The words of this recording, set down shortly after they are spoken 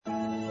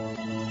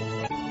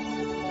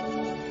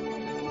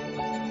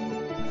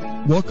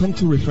Welcome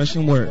to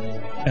Refreshing Word,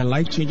 a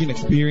life-changing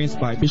experience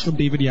by Bishop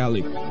David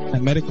Yalik, a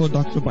medical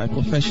doctor by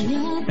profession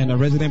and a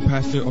resident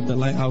pastor of the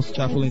Lighthouse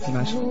Chapel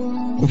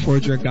International,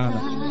 Koforidua,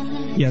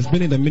 Ghana. He has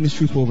been in the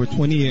ministry for over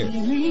 20 years,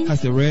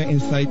 has a rare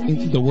insight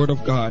into the Word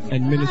of God,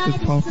 and ministers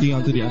powerfully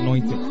under the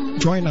anointing.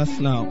 Join us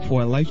now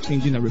for a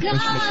life-changing and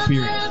refreshing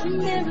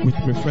experience with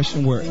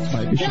Refreshing Word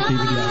by Bishop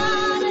David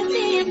Yalik.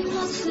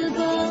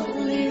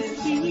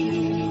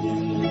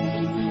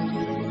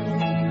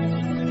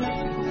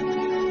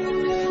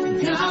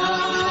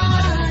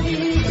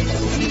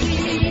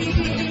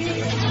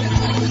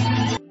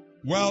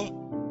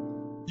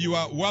 Well, you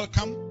are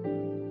welcome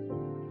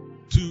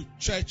to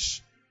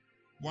church.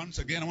 Once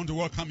again, I want to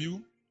welcome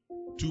you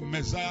to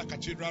Messiah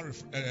Cathedral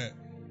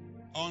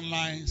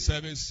online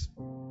service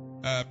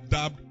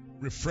dubbed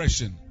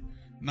Refreshing.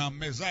 Now,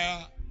 Messiah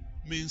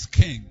means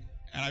king,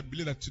 and I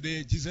believe that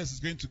today Jesus is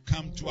going to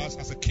come to us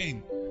as a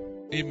king.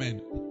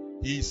 Amen.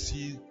 He's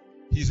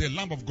a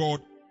Lamb of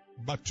God,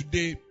 but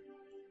today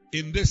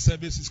in this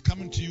service he's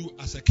coming to you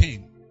as a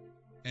king,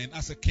 and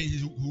as a king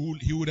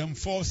he would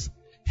enforce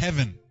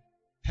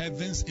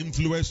heaven's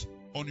influence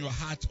on your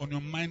heart, on your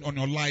mind, on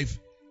your life,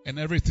 and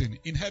everything.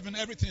 In heaven,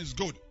 everything is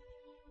good.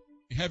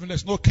 In heaven,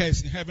 there's no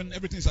curse. In heaven,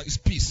 everything is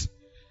peace.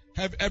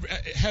 In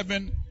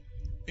heaven,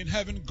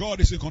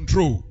 God is in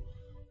control.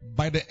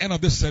 By the end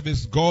of this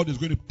service, God is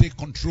going to take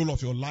control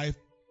of your life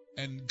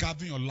and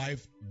govern your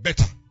life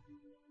better.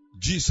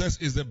 Jesus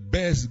is the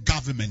best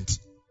government.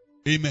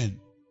 Amen.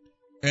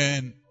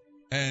 And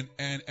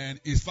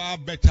is far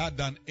better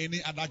than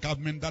any other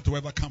government that will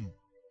ever come.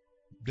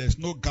 There's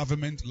no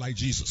government like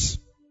Jesus.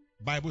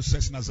 Bible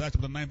says in Isaiah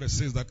chapter 9 verse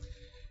 6 that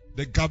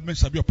the government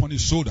shall be upon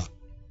his shoulder.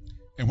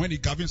 And when he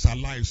governs our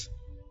lives,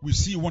 we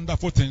see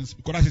wonderful things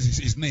because that is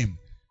his name.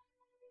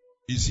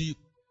 You see,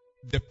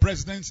 the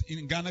president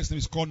in Ghana's name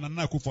is called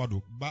Nana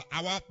Akufo-Addo, but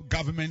our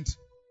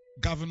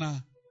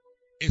governor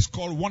is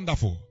called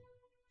Wonderful.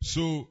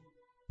 So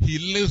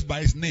he lives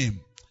by his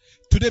name.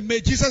 Today, may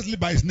Jesus live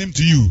by his name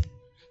to you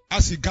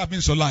as he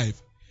governs your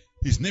life.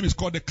 His name is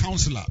called the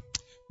Counselor.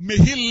 May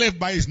he live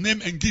by his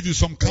name and give you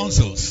some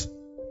counsels.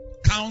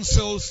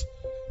 Counsels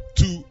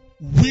to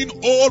win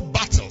all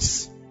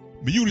battles.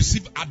 May you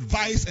receive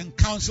advice and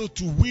counsel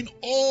to win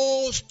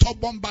all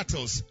stubborn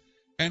battles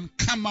and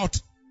come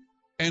out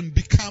and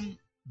become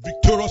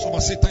victorious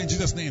over Satan in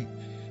Jesus' name.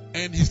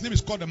 And his name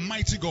is called the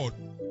Mighty God.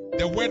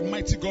 The word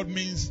Mighty God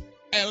means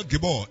El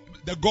Gibor,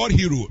 the God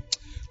hero.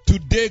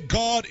 Today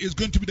God is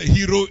going to be the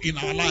hero in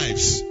our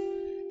lives.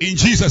 In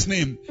Jesus'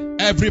 name,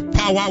 every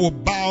power will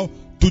bow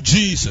to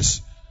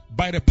Jesus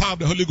by the power of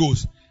the Holy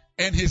Ghost.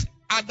 And his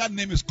other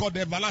name is called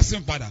the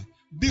Everlasting Father.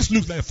 This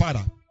looks like a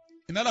father.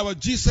 In other words,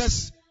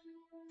 Jesus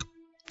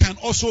can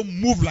also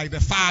move like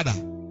the Father.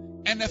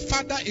 And the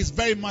Father is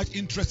very much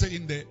interested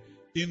in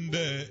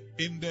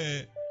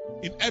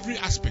every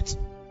aspect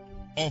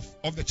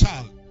of the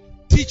child.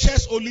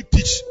 Teachers only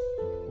teach,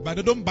 but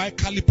they don't buy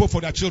calipo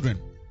for their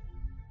children.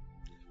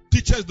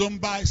 Teachers don't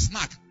buy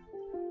snack.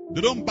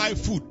 They don't buy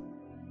food.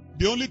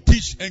 They only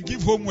teach and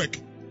give homework.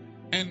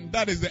 And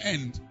that is the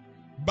end.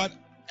 But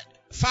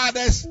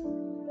fathers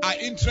are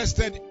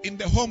interested in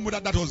the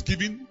homework that was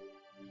given.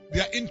 They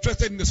are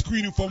interested in the school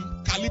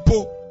uniform,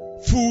 calipo,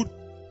 food,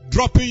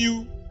 dropping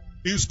you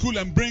in school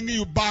and bringing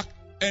you back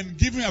and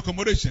giving you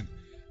accommodation.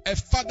 A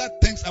father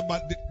thinks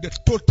about the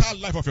total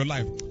life of your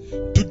life.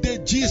 Today,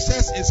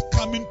 Jesus is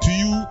coming to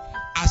you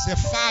as a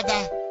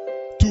father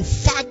to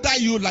father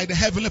you like the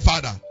Heavenly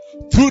Father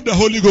through the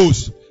Holy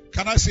Ghost.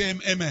 Can I say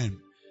amen?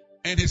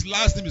 And his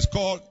last name is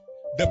called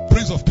the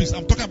Prince of Peace.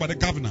 I'm talking about the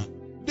governor.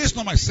 This is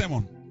not my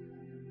sermon.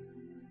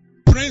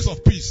 Prince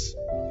of Peace.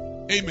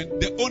 Amen.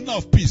 The owner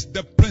of peace.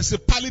 The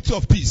principality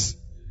of peace.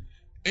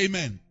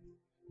 Amen.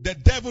 The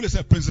devil is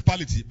a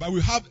principality, but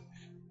we have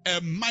a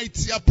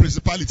mightier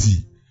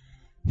principality.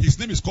 His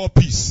name is called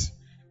peace.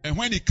 And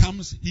when he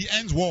comes, he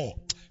ends war.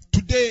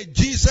 Today,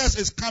 Jesus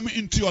is coming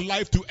into your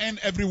life to end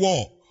every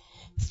war.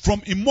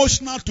 From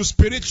emotional to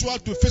spiritual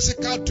to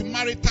physical to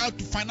marital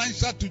to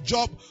financial to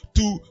job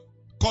to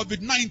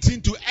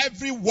COVID-19 to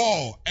every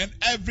war and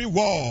every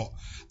war.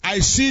 I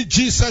see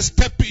Jesus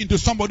stepping into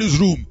somebody's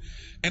room.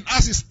 And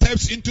as he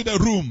steps into the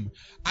room,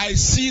 I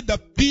see the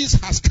peace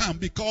has come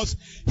because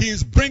he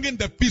is bringing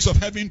the peace of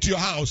heaven to your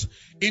house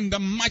in the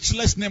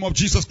matchless name of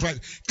Jesus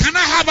Christ. Can I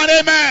have an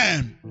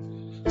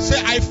amen? Say,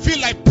 I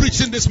feel like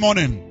preaching this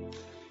morning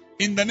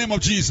in the name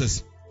of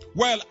Jesus.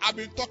 Well, I've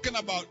been talking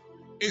about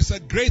it's a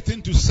great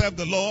thing to serve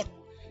the Lord.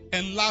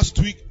 And last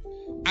week,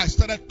 I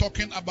started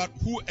talking about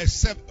who a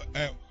servant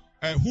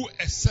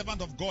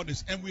of God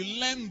is. And we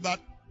learned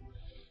that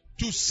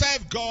to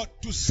serve God,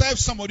 to serve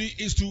somebody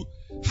is to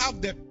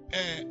have the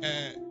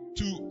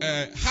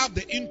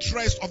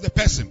interest of the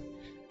person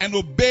and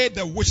obey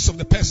the wishes of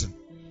the person.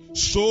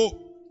 So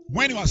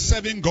when you are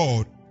serving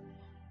God,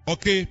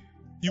 okay,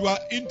 you are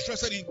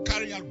interested in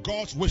carrying out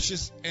God's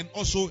wishes and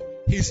also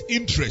his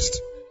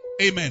interest.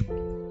 Amen.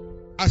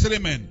 I said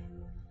amen.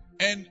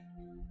 And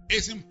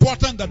it's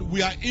important that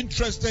we are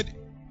interested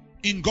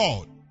in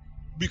God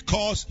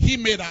because he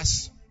made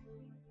us.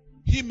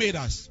 He made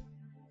us.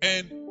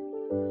 And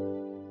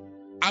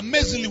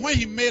amazingly, when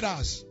He made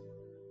us,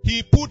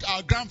 He put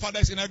our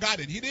grandfathers in a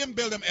garden. He didn't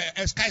build them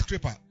a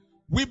skyscraper.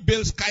 We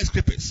build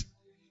skyscrapers.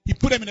 He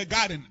put them in a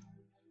garden.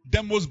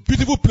 The most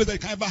beautiful place that you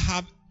can ever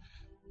have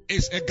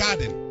is a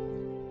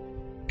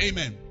garden.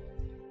 Amen.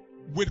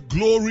 With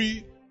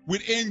glory,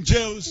 with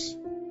angels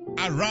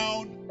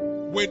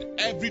around, with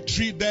every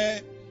tree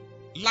there.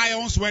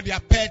 Lions were their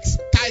pets.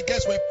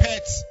 Tigers were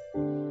pets.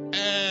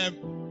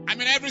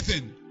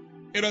 Everything.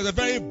 It was a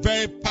very,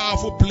 very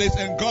powerful place,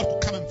 and God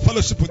could come and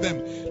fellowship with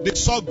them. They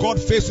saw God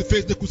face to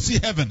face. They could see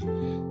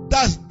heaven.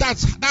 That's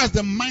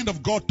the mind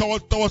of God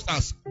towards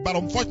us. But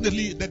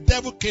unfortunately, the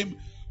devil came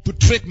to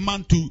trick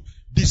man, to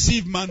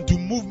deceive man, to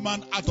move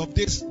man out of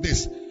this.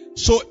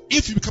 So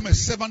if you become a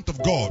servant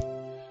of God,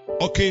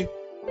 okay,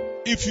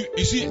 if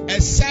you see, a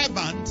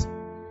servant,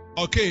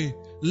 okay,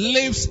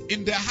 lives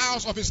in the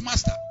house of his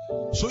master.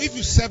 So if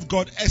you serve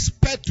God,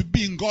 expect to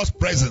be in God's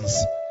presence.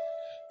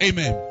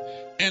 Amen.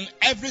 And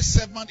every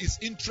servant is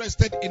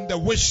interested in the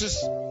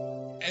wishes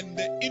and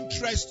the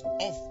interest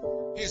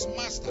of his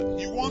master.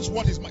 He wants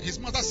what his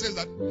master says,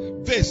 that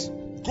this,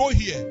 go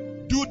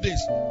here, do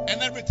this,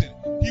 and everything.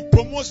 He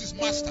promotes his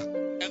master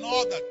and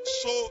all that.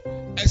 So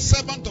a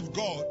servant of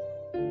God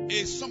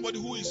is somebody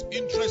who is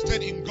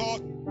interested in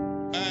God,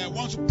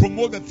 wants to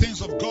promote the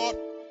things of God,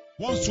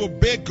 wants to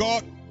obey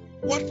God.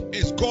 What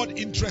is God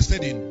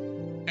interested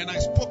in? And I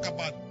spoke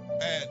about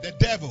the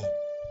devil.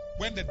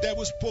 When the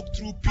devil spoke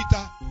through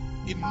Peter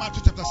in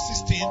Matthew chapter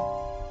 16,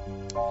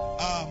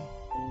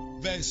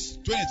 verse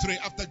 23,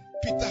 after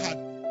Peter had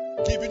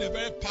given a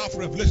very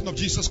powerful revelation of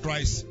Jesus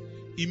Christ,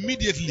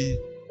 immediately,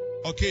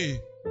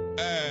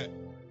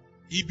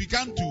 he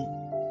began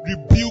to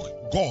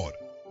rebuke God,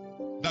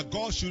 that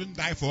God shouldn't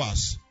die for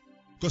us.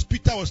 Because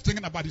Peter was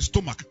thinking about his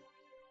stomach.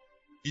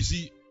 You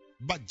see,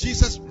 but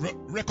Jesus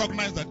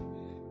recognized that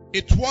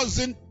it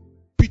wasn't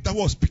Peter who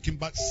was speaking,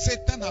 but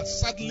Satan had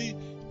suddenly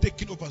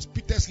taken over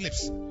Peter's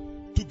lips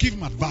to give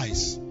him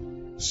advice.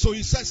 So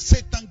he said,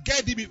 Satan,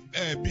 get thee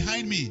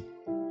behind me.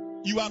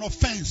 You are an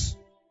offense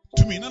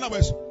to me. In other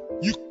words,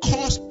 you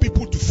cause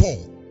people to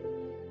fall.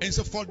 And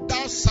so, for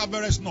thou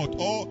servest not,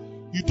 or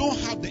you don't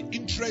have the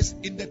interest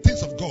in the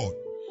things of God,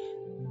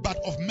 but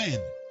of men.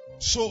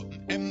 So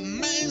a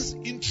man's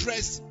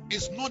interest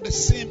is not the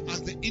same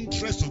as the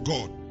interest of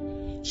God.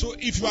 So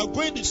if you are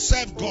going to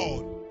serve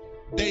God,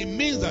 then it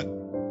means that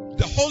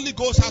the Holy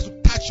Ghost has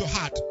to touch your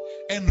heart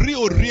and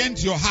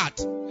reorient your heart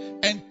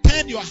and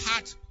turn your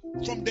heart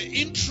from the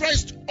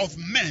interest of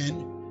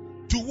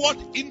men to what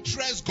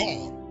interests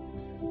God.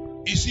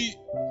 You see,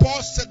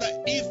 Paul said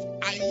that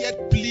if I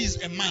yet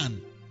please a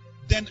man,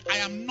 then I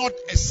am not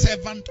a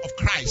servant of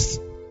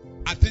Christ.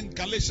 I think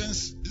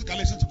Galatians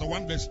chapter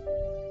 1 verse.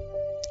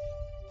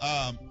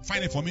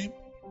 Find it for me.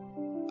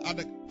 I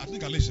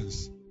think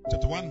Galatians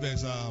chapter 1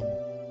 verse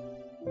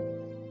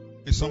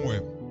is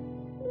somewhere.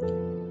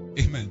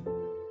 Amen.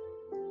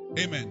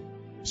 Amen.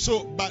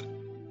 So, but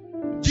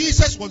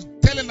Jesus was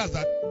telling us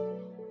that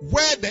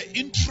where the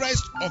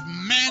interest of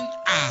men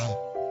are,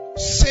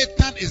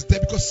 Satan is there,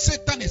 because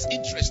Satan is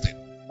interested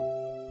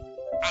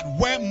at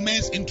where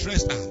men's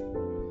interests are.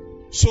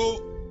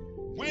 So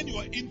when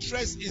your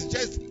interest is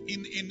just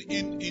in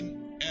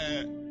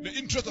the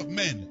interest of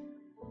men,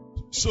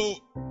 so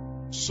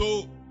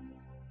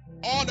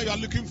all that you are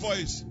looking for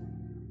is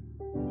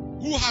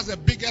who has the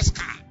biggest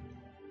car,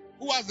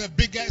 who has the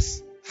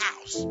biggest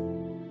house,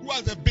 who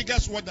has the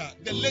biggest water,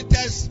 the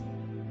latest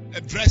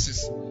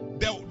dresses,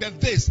 the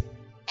this.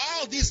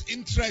 All this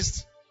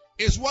interest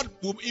is what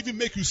will even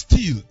make you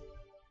steal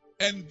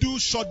and do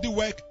shoddy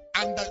work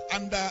under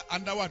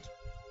what?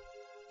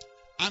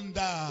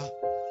 Under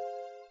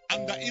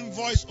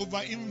invoice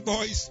over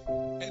invoice,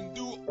 and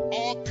do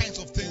all kinds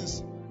of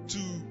things to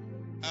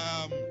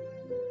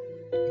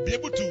be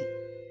able to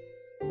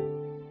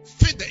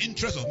fit the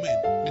interest of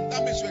men, and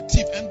that makes you a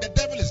thief. And the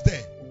devil is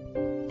there.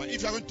 But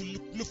if you are going to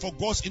look for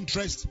God's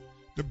interest,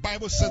 the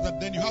Bible says that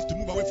then you have to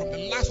move away from the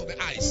lust of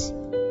the eyes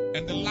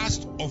and the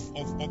lust of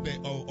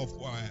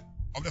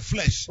the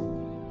flesh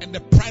and the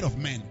pride of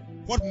men.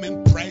 What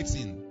men prides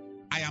in?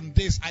 I am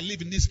this. I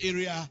live in this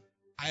area.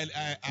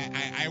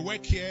 I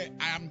work here.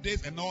 I am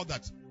this and all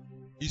that.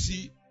 You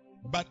see,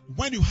 but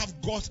when you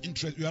have God's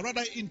interest, you are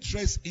rather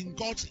interested in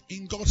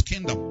God's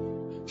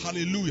kingdom.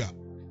 Hallelujah.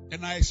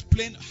 And I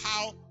explained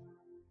how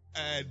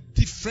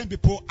different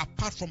people,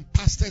 apart from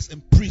pastors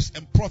and priests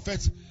and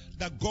prophets,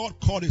 that God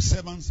called his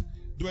servants.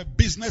 There were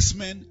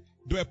businessmen,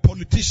 there were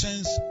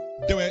politicians,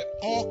 there were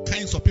all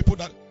kinds of people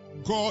that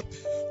God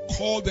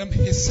called them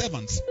his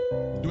servants.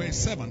 They were his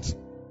servants.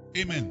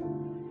 Amen.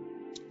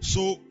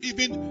 So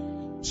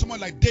even someone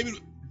like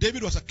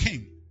David was a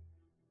king,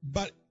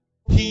 but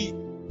he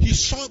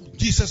saw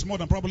Jesus more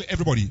than probably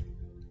everybody.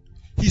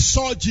 He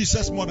saw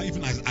Jesus more than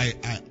even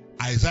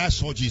Isaiah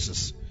saw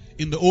Jesus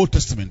in the Old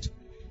Testament.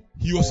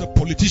 He was a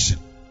politician,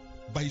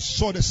 but he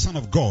saw the Son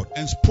of God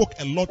and spoke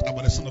a lot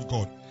about the Son of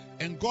God.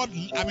 And God,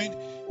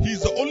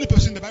 he's the only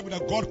person in the Bible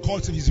that God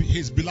calls him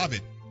his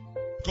beloved,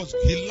 because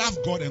he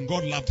loved God and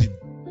God loved him.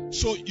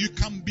 So you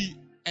can be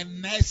a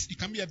nurse, you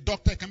can be a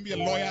doctor, you can be a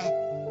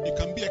lawyer, you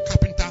can be a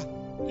carpenter,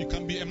 you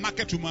can be a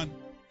market woman,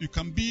 you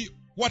can be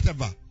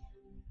whatever.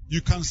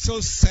 You can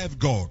still serve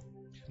God.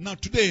 Now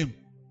today,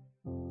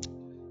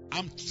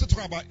 I'm still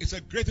talking about it's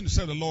a great thing to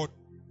serve the Lord,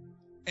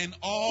 and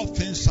all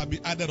things shall be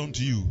added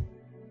unto you.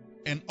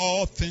 And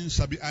all things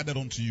shall be added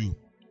unto you.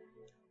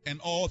 And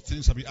all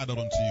things shall be added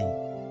unto you.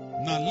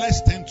 Now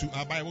let's turn to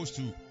our Bibles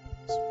to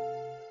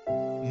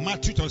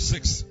Matthew chapter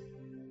 6,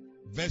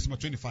 verse number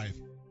 25.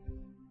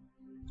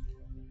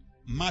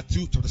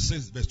 Matthew chapter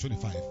 6, verse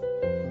 25.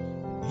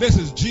 This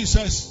is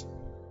Jesus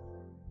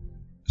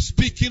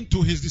speaking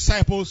to his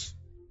disciples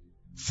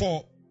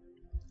for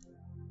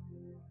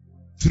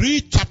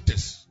 3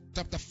 chapters.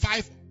 Chapter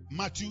 5,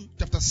 Matthew.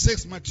 Chapter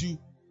 6, Matthew.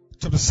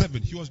 Chapter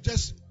 7. He was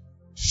just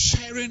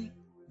sharing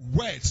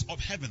words of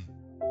heaven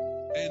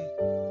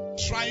and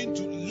trying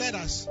to let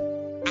us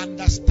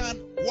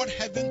understand what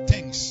heaven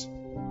thinks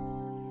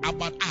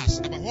about us,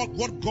 about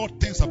what God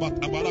thinks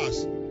about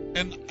us.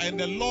 And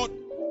the Lord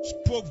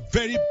spoke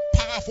very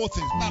powerful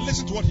things. Now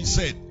listen to what he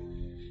said.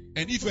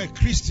 And if you're a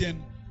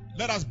Christian,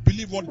 let us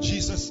believe what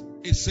Jesus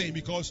is saying,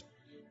 because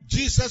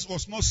Jesus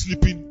was not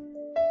sleeping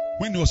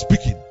when he was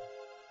speaking.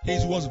 He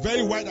was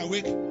very wide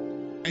awake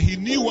and he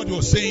knew what he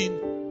was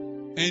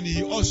saying, and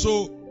he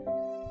also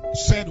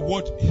said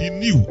what he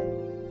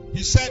knew.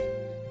 He said,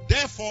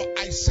 therefore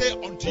I say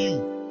unto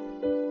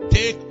you,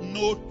 take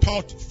no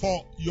thought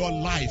for your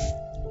life,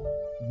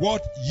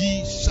 what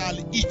ye shall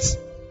eat.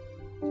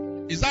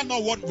 Is that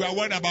not what we are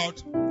worried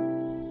about?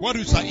 What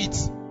we shall eat?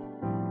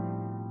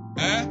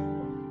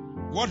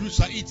 What we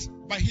shall eat.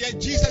 But here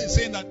Jesus is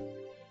saying that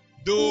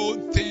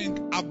don't think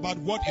about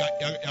what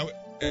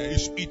you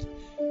should eat.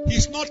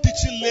 He's not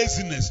teaching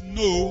laziness,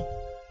 no,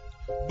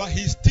 but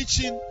he's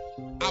teaching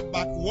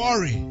about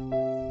worry.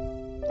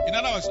 In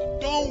other words,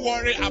 don't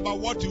worry about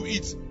what you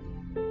eat.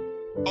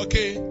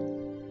 Okay?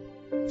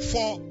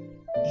 For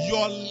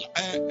your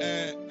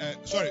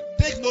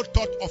take no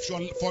thought of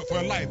for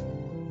your life,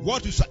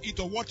 what you shall eat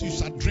or what you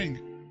shall drink,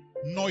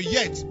 nor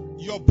yet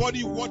your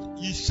body what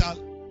ye shall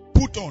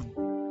put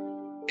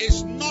on.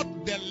 Is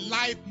not the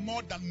life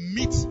more than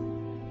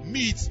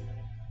meat,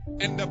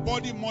 and the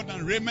body more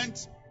than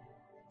raiment?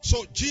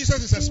 So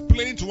Jesus is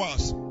explaining to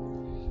us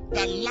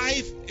that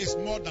life is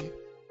more than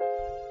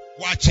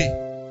wache.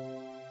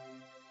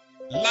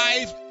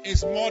 Life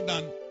is more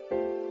than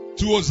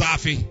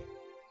tuozafi.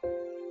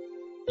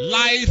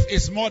 Life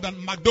is more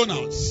than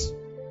McDonald's.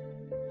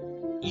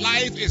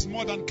 Life is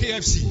more than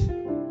KFC.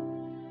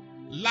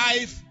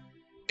 Life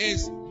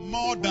is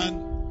more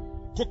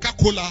than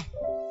Coca-Cola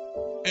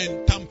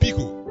and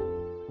Tampico.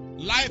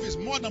 Life is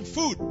more than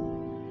food.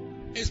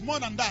 It's more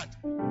than that.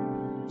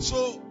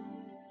 So,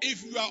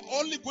 if you are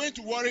only going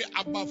to worry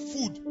about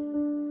food,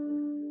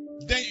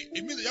 then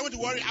it means that you're going to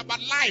worry about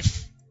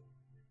life.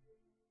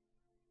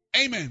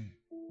 Amen.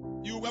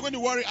 You are going to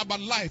worry about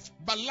life.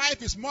 But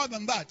life is more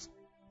than that.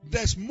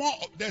 There's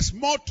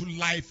more to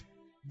life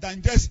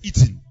than just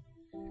eating.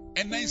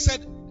 And then he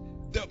said,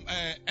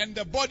 and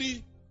the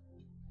body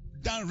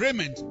than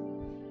raiment.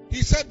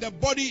 He said the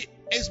body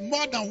is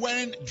more than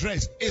wearing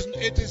dress.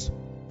 It is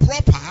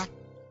proper,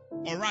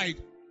 all right,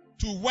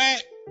 to wear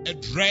a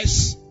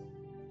dress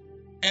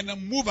and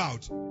then move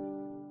out.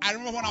 I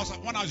remember when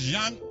I was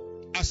young,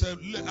 as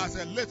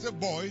a little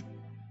boy,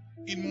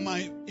 in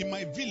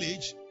my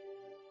village,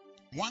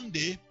 one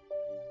day,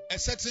 a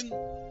certain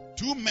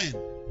 2 men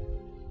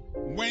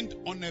went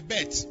on a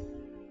bet.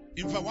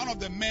 In fact, one of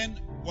the men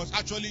was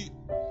actually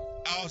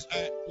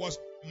was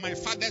my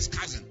father's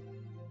cousin,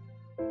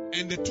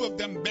 and the 2 of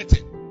them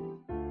betted.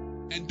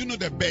 And do you know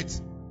the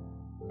bet?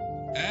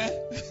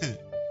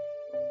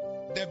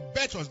 The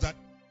bet was that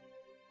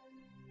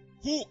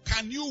who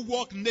can you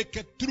walk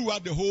naked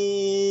throughout the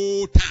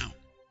whole town?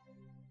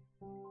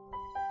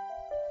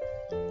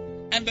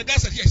 And the guy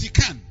said, yes, he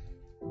can.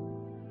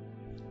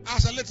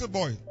 As a little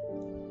boy.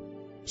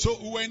 So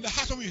we were in the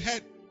house when we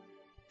heard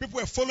people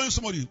were following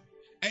somebody.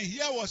 And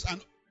here was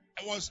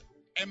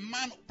a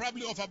man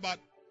probably of about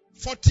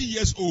 40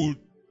 years old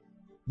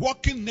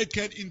walking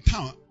naked in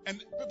town. And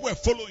people were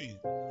following.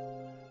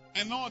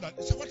 And all that.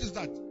 He said, what is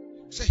that?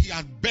 He said he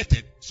had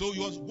betted. So he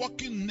was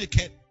walking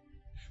naked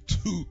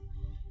to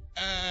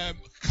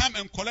come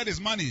and collect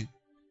his money.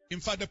 In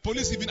fact, the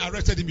police even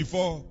arrested him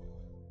before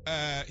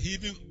he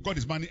even got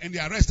his money. And they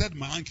arrested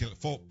my uncle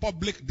for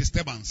public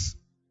disturbance.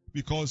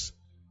 Because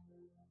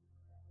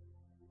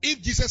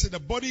if Jesus said the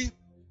body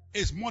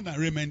is more than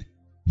raiment,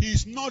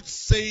 he's not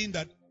saying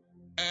that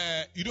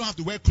you don't have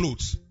to wear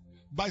clothes.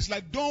 But it's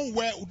like, don't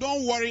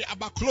worry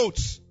about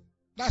clothes.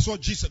 That's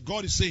what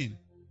God is saying.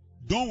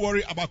 Don't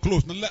worry about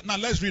clothes. Now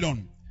let's read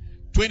on.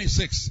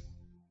 26.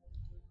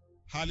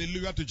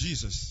 Hallelujah to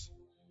Jesus.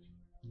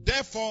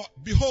 Therefore,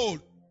 behold,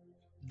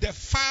 the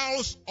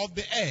fowls of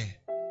the air,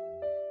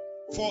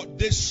 for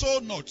they sow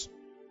not,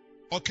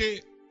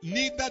 okay,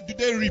 neither do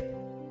they reap,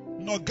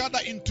 nor gather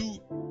into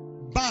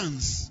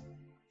barns,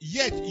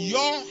 yet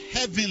your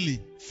heavenly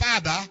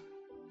Father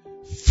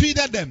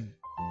feedeth them.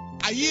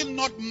 Are ye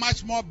not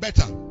much more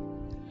better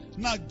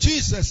Now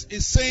Jesus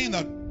is saying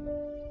that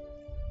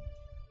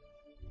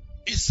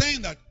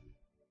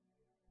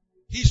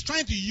he's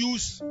trying to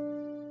use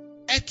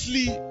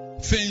earthly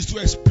things to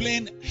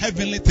explain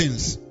heavenly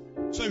things,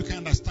 so you can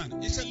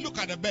understand. He said, look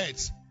at the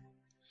birds.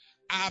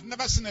 I have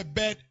never seen a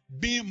bird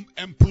being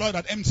employed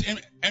at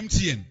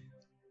MTN.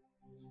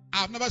 I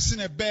have never seen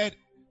a bird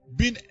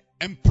being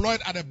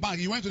employed at a bank.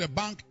 He went to the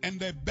bank and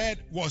the bird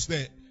was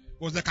the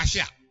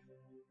cashier.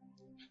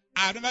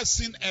 I have never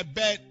seen a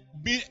bird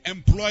being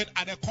employed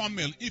at a corn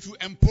mill. If you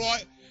employ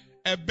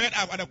a bird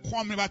at a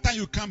corn mill, by the time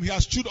you come, he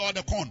has chewed all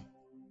the corn.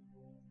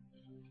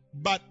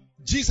 But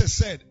Jesus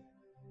said,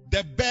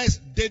 the birds,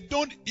 they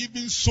don't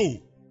even sow.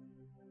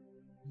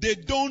 They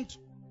don't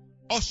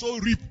also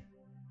reap.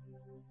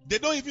 They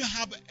don't even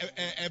have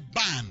a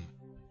barn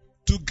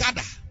to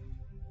gather.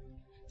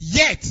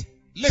 Yet,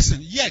 listen,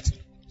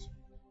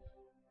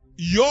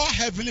 your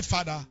heavenly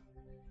Father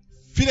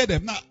feedeth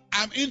them. Now,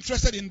 I'm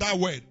interested in that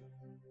word.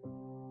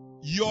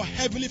 Your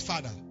heavenly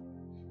Father.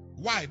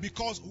 Why?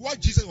 Because what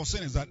Jesus was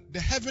saying is that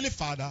the heavenly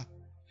Father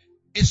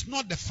is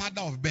not the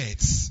father of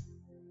birds.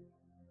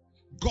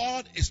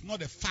 God is not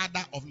the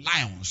father of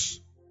lions.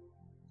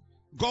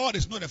 God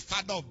is not the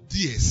father of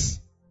deers.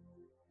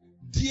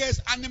 Deers,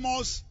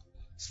 animals,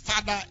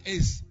 father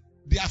is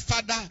their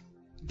father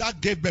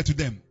that gave birth to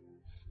them.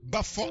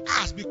 But for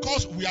us,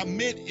 because we are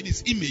made in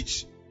his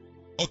image,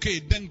 okay,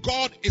 then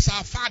God is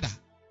our father.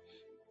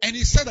 And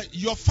he said that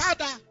your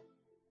father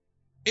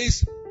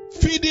is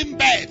feeding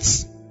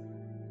birds.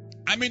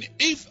 I mean,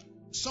 if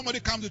somebody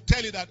comes to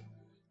tell you that,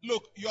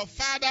 look, your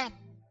father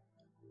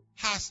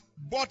has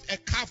bought a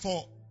car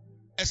for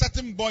a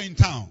certain boy in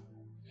town,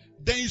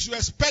 then you should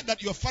expect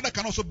that your father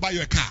can also buy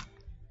you a car.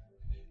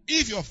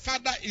 If your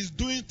father is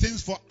doing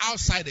things for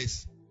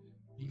outsiders,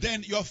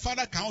 then your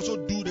father can also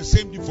do the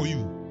same thing for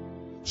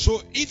you.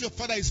 So if your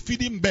father is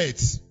feeding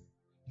birds,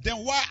 then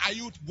why are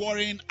you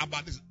worrying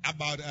about this,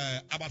 about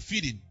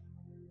feeding?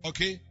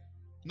 Okay?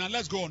 Now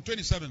let's go on.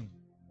 27.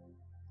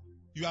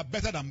 You are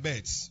better than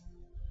birds.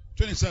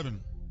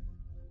 27.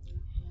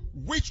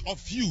 Which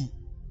of you,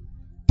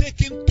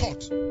 taking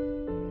thought,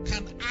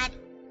 can add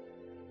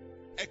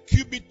a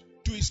cubit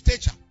to his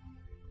stature?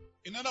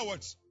 In other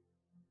words,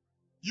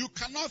 you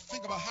cannot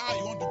think about how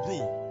you want to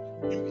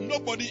grow.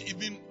 Nobody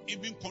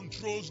even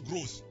controls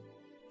growth.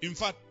 In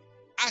fact,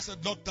 as a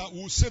doctor,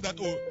 we will say that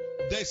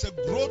there is a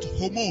growth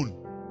hormone,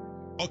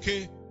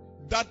 okay,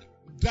 that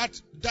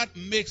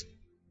makes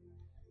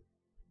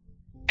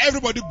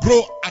everybody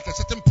grow at a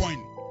certain point.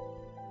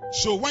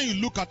 So when you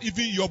look at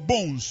even your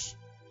bones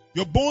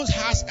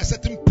has a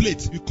certain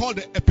plate. We call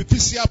the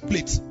epiphyseal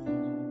plate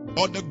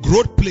or the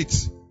growth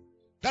plate.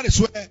 That is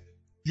where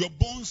your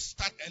bones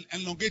start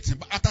elongating.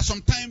 But after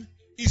some time,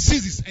 it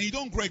ceases and you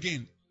don't grow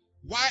again.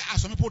 Why are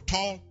some people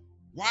tall?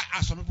 Why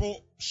are some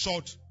people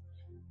short?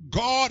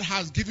 God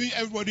has given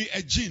everybody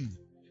a gene,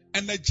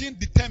 and the gene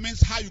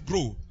determines how you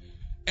grow.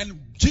 And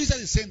Jesus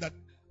is saying that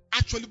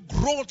actually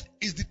growth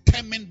is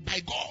determined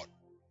by God.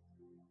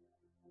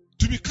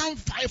 To become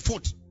 5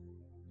 foot,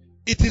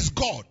 it is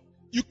God.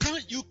 You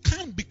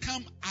can't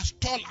become as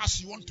tall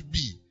as you want to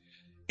be.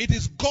 It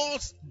is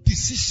God's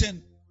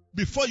decision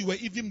before you were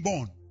even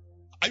born.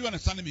 Are you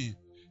understanding me?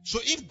 So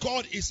if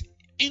God is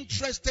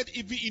interested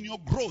even in your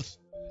growth,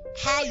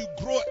 how you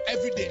grow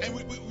every day, and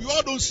we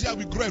all don't see how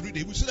we grow every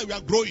day. We see that we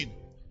are growing.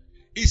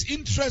 He's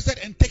interested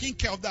in taking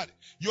care of that.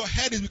 Your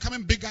head is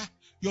becoming bigger,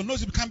 your nose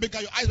is becoming bigger,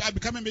 your eyes are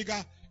becoming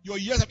bigger, your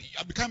ears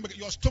are becoming bigger,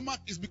 your stomach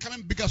is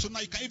becoming bigger, so now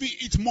you can even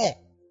eat more.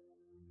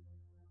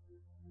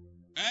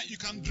 You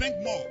can drink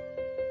more.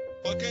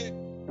 Okay?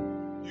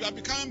 You are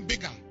becoming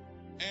bigger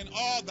and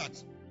all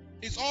that.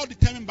 It's all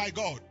determined by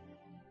God.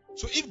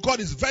 So if God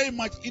is very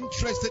much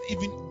interested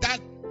even that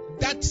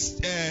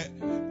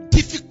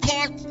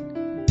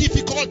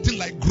difficult thing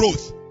like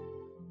growth,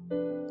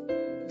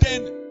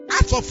 then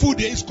as for food,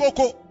 there is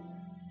cocoa.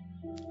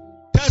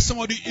 Tell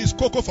somebody it's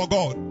cocoa for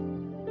God.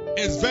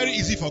 It's very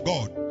easy for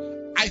God.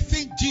 I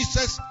think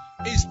Jesus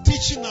is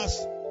teaching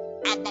us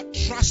about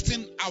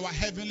trusting our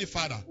Heavenly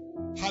Father.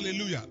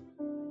 Hallelujah.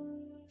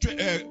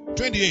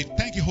 28.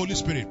 Thank you, Holy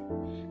Spirit.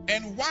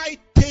 And why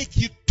take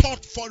you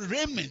thought for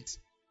raiment?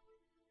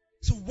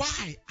 So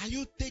why are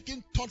you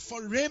taking thought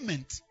for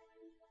raiment?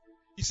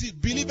 You see,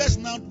 believers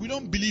now, we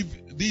don't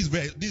believe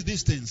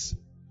these things.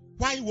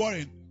 Why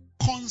worrying?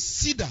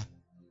 Consider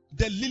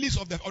the lilies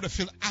of the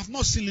field. I've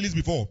not seen lilies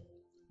before,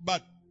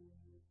 but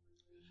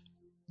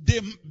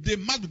they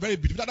must be very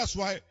beautiful. That's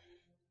why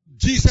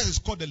Jesus is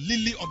called the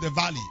lily of the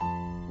valley,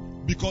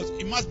 because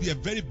it must be a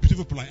very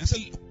beautiful plant. And so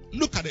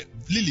look at the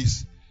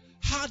lilies,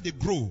 how they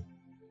grow.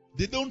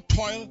 They don't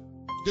toil.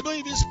 They don't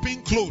even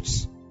spin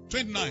clothes.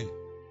 29.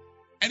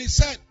 And he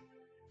said,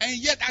 and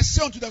yet I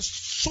say unto the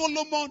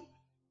Solomon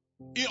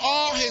in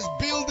all his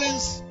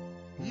buildings,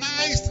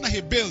 nice thing that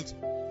he built.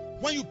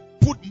 When you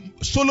put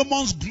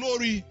Solomon's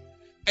glory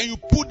and you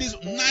put these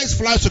nice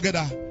flowers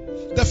together,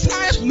 the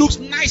flowers looks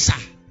nicer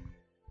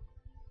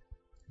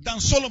than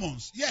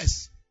Solomon's.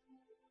 Yes.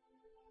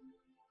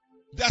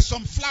 There are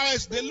some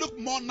flowers, they look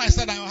more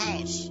nicer than your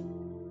house.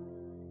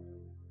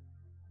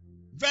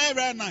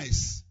 Very, very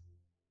nice.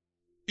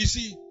 You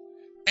see,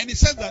 and he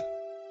said that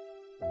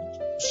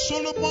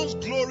Solomon's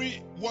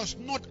glory was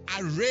not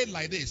arrayed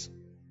like this.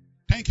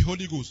 Thank you,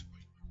 Holy Ghost.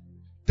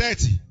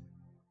 30.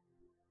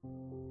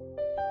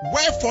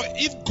 Wherefore,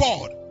 if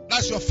God,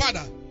 that's your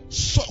Father,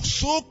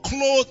 so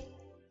clothed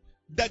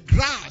the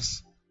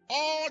grass,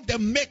 all the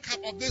makeup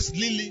of this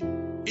lily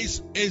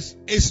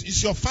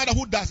is your Father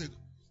who does it,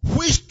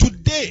 which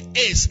today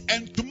is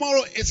and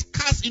tomorrow is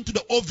cast into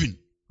the oven.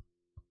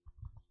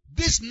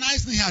 This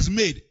nice thing he has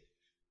made,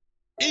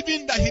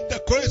 even that he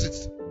decorates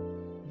it,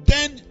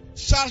 then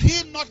shall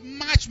he not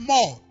much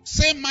more?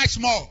 Say much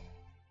more.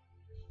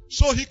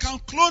 So he can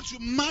clothe you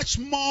much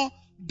more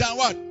than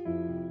what?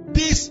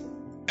 These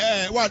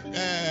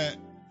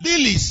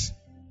lilies.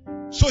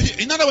 So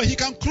in other words, he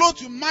can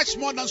clothe you much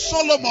more than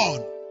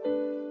Solomon.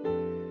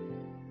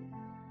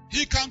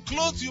 He can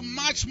clothe you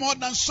much more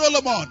than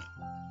Solomon.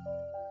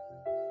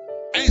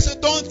 And he said,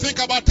 don't think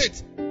about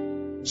it.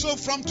 So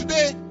from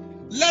today,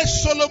 let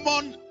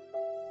Solomon,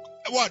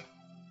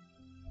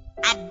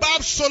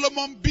 above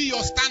Solomon be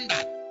your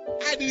standard.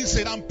 I didn't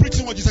say it. I'm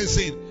preaching what Jesus is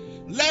saying.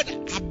 Let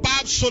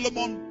above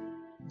Solomon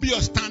be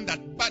your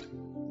standard. But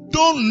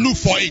don't look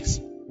for it.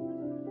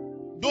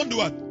 Don't do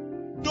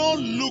what?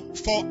 Don't look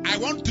for, I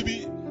want to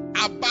be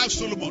above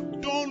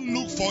Solomon. Don't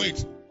look for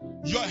it.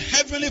 Your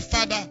heavenly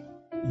Father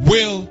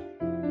will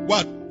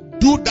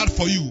do that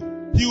for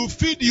you. He will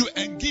feed you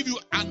and give you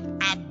an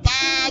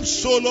above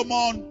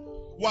Solomon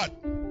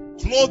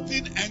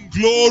clothing and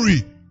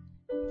glory.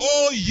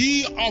 O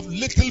ye of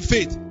little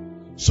faith.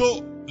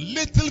 So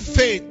little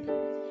faith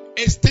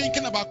is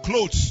thinking about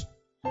clothes,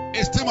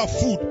 it's thinking about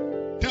food,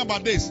 thinking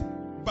about this.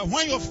 But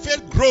when your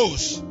faith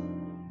grows,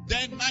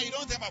 then now you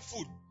don't think about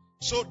food.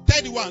 So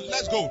 31,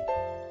 let's go.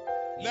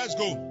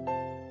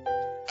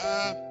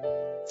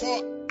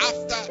 For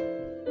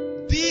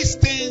after these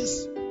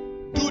things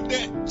do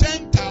the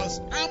Gentiles,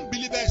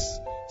 unbelievers,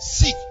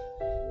 seek.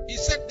 He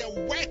said the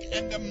work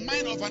and the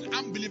mind of an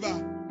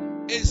unbeliever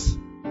is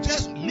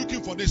just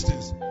looking for these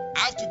things. I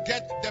have to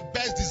get the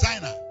best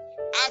designer.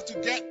 I have to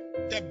get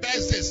the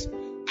best this.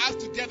 I have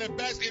to get the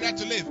best area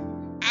to live.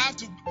 I have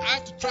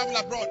to travel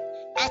abroad.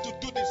 I have to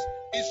do this.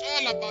 It's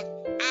all about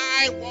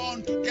I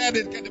want to get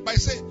it. But I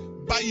say,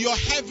 by your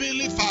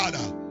heavenly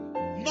Father,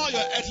 not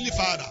your earthly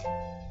father.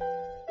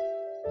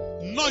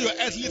 Not your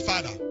earthly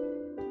father.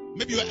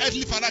 Maybe your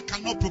earthly father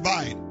cannot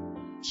provide.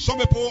 Some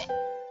people,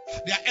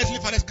 their earthly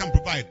fathers can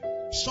provide.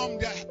 Some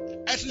their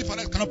earthly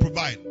fathers cannot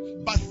provide.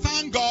 But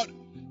thank God,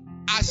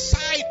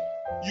 aside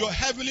your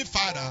heavenly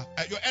father,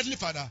 your earthly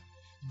father,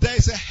 there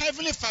is a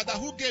heavenly Father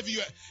who gave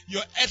you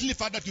your earthly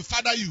father to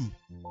father you.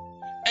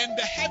 And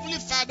the heavenly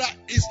Father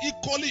is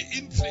equally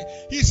interested.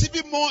 He's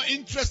even more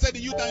interested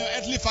in you than your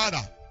earthly father.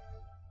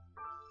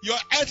 Your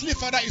earthly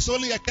father is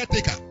only a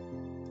caretaker.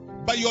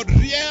 But your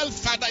real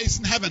Father is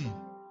in heaven.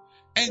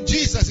 And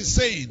Jesus is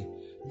saying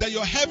that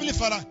your heavenly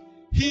Father,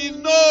 He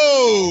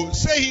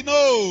knows. Say He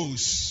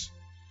knows.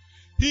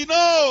 He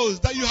knows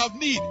that you have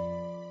need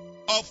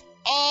of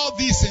all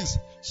these things.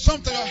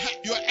 Sometimes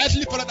your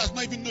earthly father does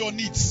not even know your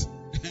needs.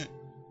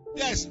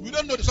 Yes, we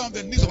don't know some of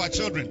the needs of our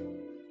children.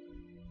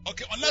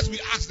 Okay, unless we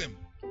ask them.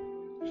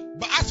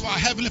 But as for our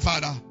heavenly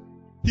Father,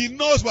 He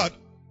knows what?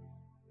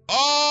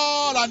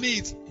 All our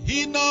needs.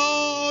 He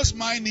knows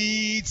my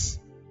needs.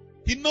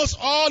 He knows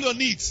all your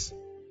needs.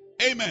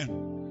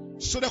 Amen.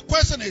 So the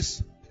question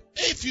is,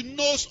 if He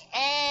knows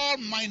all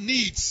my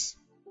needs,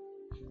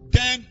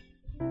 then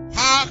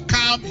how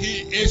come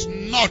He is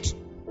not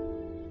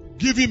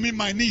giving me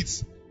my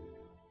needs?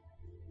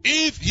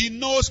 If He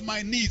knows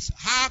my needs,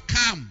 how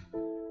come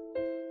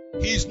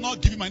He is not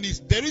giving my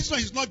needs? The reason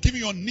He's not giving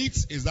your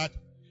needs is that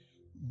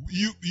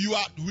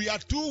we are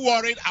too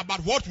worried about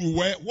what we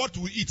wear, what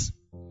we eat.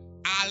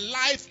 Our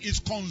life is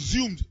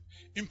consumed.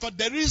 In fact,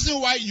 the reason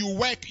why you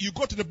work, you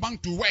go to the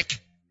bank to work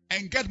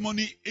and get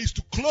money is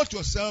to clothe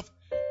yourself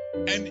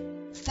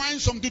and find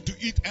something to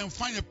eat and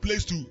find a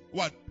place to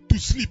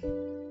sleep.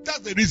 That's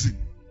the reason.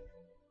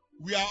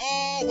 We are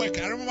all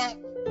working. I remember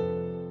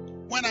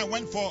when I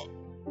went for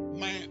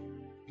my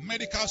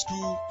medical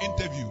school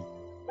interview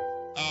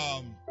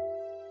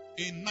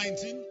in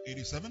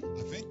 1987,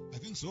 I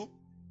think so.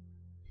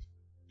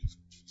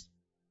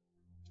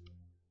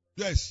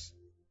 Yes,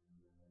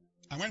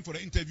 I went for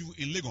the interview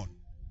in Legon,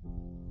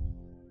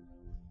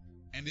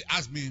 and they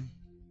asked me,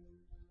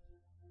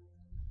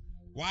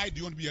 why do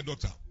you want to be a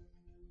doctor?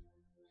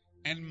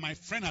 And my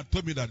friend had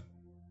told me that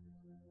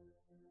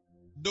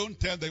don't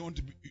tell them you want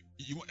to be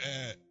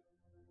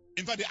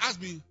in fact, they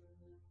asked me,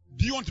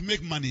 do you want to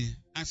make money?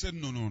 I said,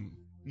 no.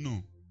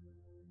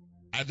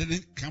 I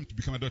didn't come to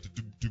become a doctor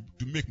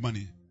to make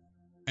money.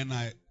 And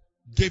I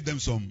gave them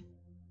some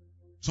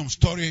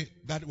story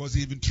that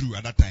wasn't even true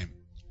at that time.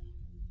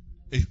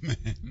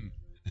 Amen.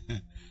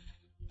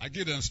 I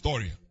gave them a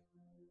story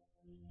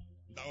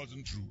that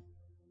wasn't true.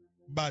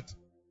 But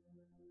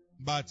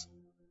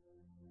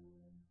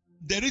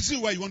the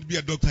reason why you want to be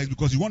a doctor is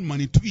because you want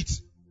money to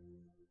eat.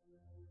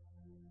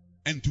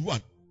 And to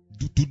what?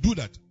 To do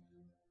that.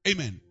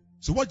 Amen.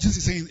 So what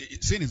Jesus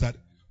is saying is that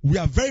we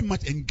are very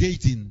much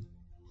engaged in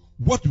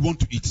what we want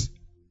to eat.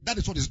 That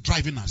is what is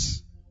driving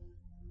us.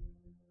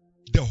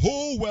 The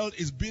whole world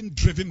is being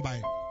driven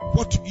by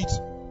what to eat,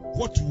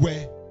 what to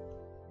wear,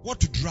 what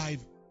to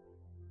drive,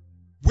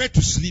 where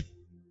to sleep,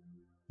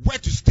 where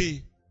to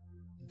stay.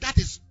 That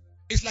is,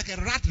 it's like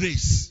a rat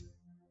race.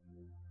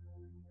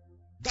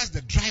 That's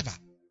the driver.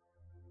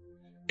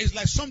 It's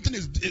like something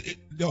is,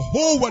 the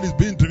whole world is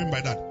being driven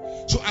by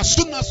that. So as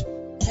soon as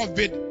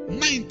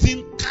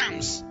COVID-19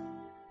 comes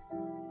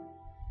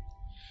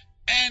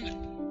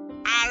and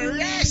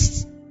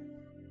arrests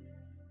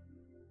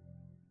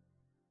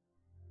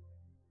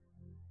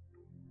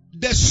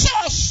the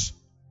source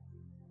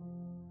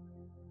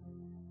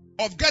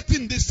of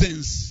getting these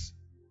things,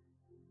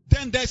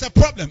 then there's a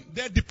problem.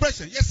 There's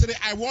depression. Yesterday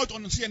I watched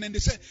on CNN, they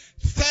said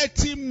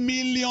 30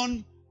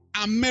 million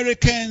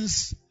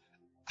Americans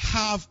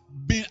have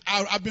been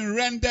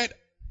rendered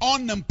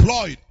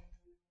unemployed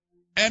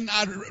and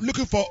are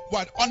looking for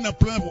what?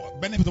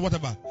 Unemployment benefit or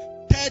whatever.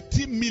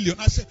 30 million.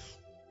 I said,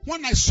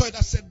 when I saw it,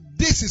 I said,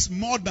 this is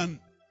more than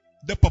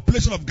the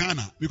population of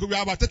Ghana. Because we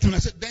have about 30 million. I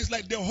said, there's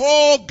like the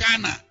whole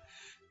Ghana.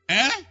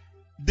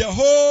 The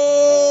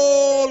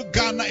whole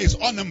Ghana is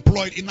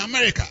unemployed in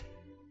America.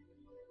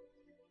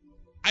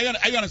 Are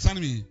you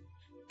understanding me?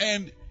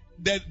 And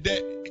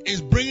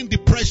it's bringing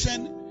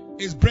depression,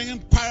 it's bringing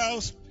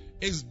quarrels,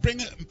 it's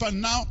bringing. But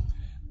now,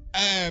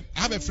 I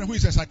have a friend who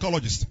is a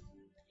psychologist.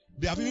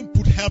 They have even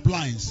put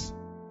helplines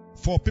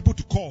for people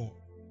to call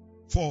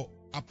for,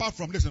 apart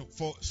from this,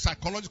 for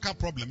psychological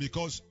problem,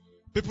 because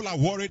people are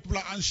worried, people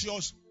are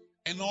anxious,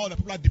 and all that,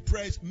 people are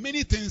depressed,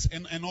 many things,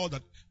 and all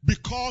that,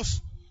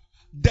 because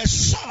the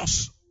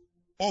source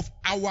of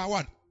our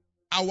what?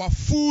 Our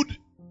food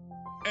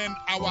and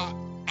our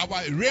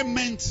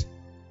raiment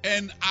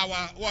and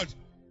our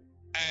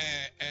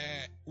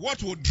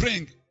what we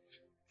drink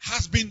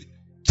has been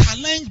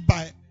challenged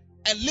by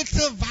a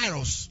little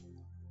virus.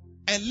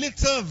 A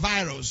little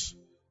virus.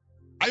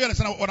 Are you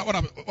understand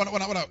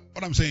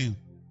what I'm saying?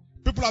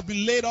 People have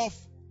been laid off.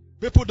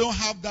 People don't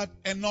have that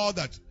and all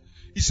that.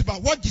 It's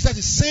about what Jesus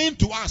is saying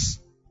to us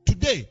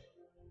today.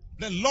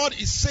 The Lord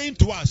is saying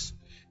to us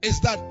is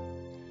that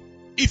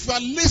if you are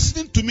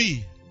listening to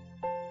me,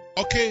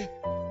 okay,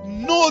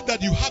 know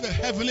that you have a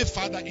heavenly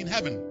Father in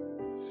heaven,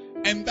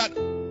 and that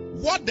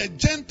what the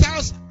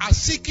Gentiles are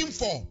seeking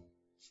for,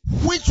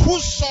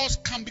 whose source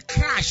can be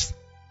crushed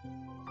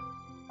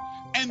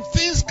and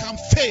things can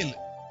fail,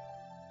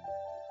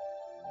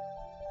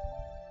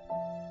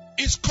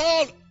 it's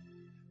called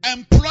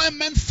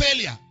employment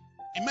failure.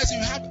 Imagine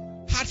you have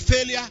heart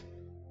failure,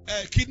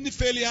 kidney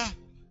failure,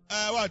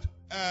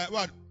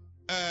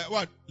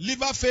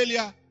 liver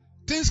failure.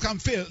 Things can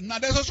fail. Now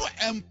there's also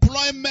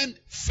employment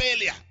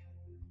failure.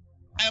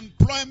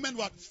 Employment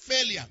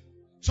failure.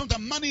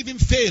 Sometimes money even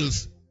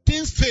fails.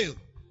 Things fail.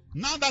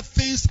 Now that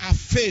things have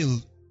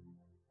failed,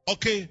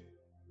 okay,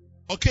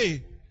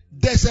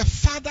 there's a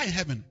Father in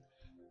heaven.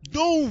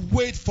 Don't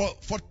wait for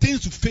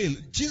things to fail.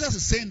 Jesus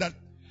is saying that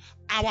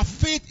our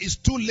faith is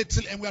too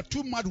little and we are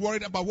too much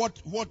worried about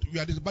what we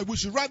are doing. But we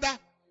should rather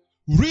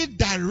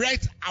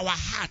redirect our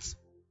hearts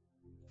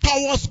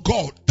towards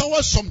God,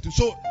 towards something.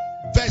 So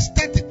verse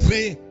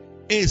 33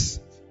 is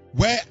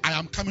where I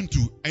am coming to,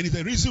 and it's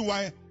the reason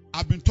why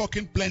I've been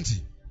talking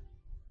plenty.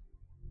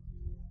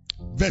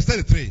 Verse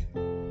 33.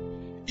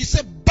 He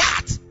said,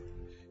 but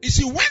you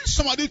see, when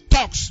somebody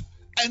talks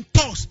and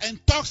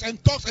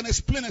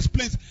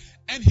explains,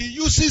 and he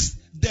uses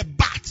the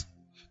but,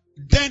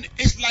 then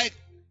it's like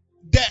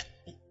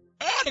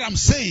all that I'm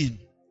saying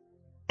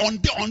on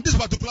this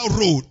particular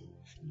road,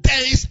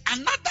 there is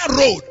another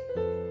road.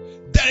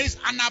 There is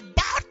an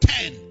about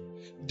turn.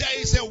 There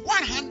is a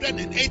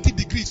 180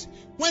 degrees.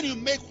 When you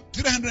make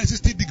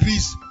 360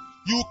 degrees,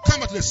 you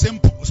come at the same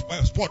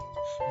spot.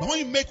 But when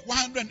you make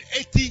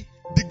 180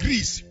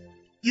 degrees,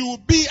 you will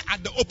be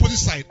at the opposite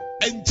side.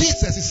 And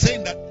Jesus is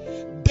saying that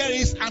there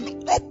is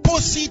an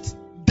opposite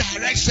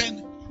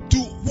direction to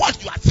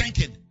what you are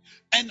thinking.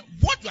 And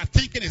what you are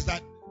thinking is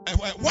that,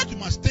 what you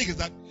must think is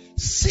that,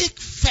 seek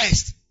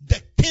first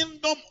the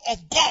kingdom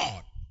of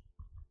God.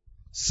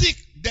 Seek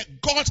the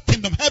God's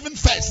kingdom, heaven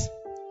first.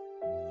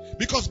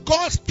 Because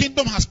God's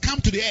kingdom has come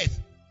to the earth.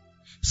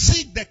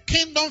 Seek the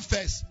kingdom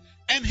first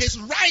and his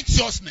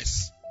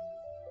righteousness.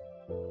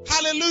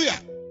 Hallelujah.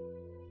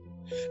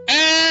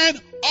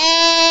 And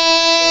all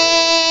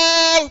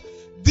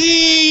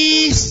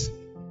these,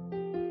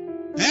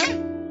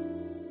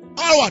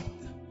 all what?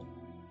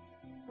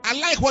 I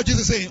like what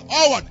Jesus is saying.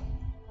 All what?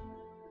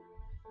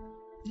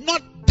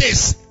 Not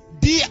this,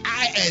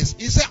 D-I-S.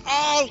 He said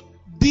all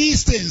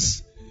these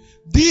things.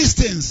 These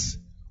things.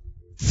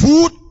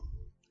 Food.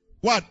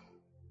 What?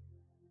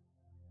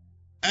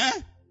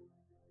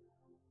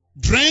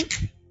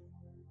 Drink.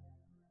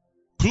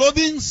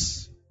 Clothing.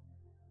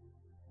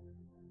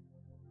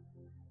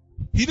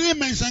 He didn't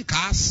mention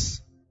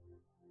cars.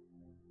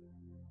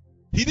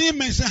 He didn't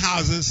mention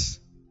houses.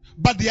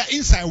 But they are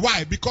inside.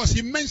 Why? Because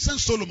he mentioned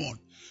Solomon.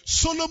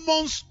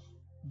 Solomon's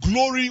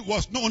glory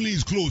was not only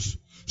his clothes.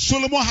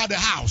 Solomon had a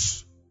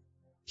house.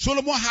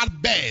 Solomon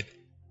had bed.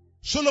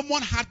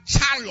 Solomon had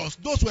chariots.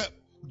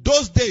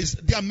 Those days,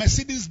 they are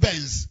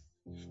Mercedes-Benz.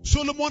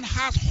 Solomon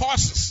has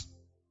horses.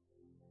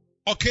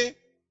 Okay?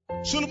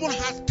 Solomon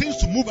had things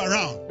to move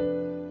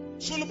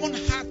around. Solomon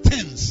had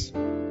things.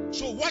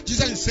 So what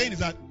Jesus is saying is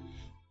that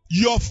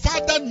your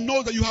father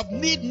knows that you have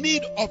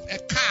need of a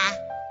car.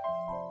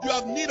 You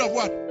have need of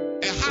what?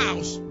 A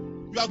house.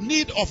 You have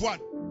need of what?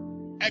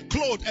 A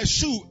cloth, a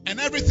shoe, and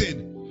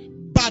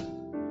everything. But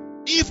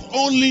if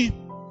only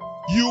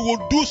you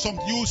will do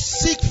something, you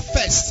seek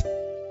first.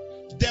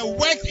 The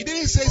word, it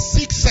didn't say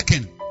seek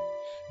second.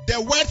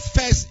 The word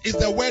first is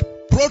the word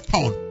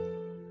proton.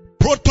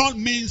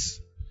 Proton means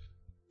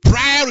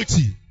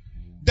priority.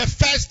 The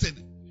first thing.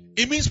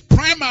 It means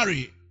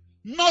primary,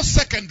 not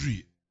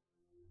secondary.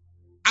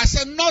 I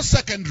said not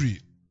secondary.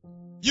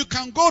 You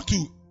cannot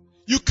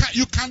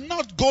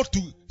go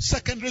to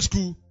secondary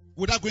school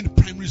without going to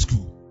primary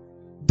school.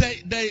 There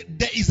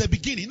is a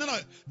beginning. No,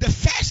 the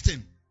first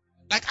thing,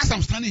 like as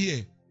I'm standing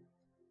here,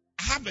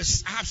 I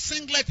have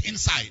singlet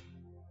inside.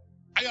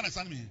 Are you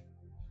understanding me?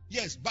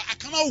 Yes, but I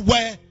cannot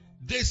wear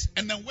this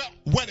and then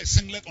wear the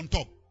singlet on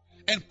top.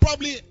 And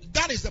probably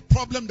that is the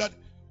problem that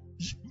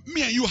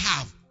me and you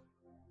have.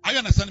 Are you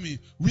understanding me?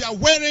 We are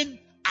wearing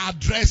our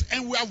dress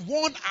and we have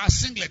worn our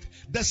singlet.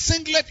 The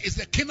singlet is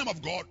the kingdom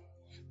of God.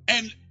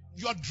 And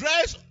your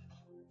dress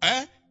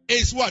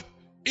is what?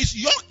 It's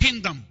your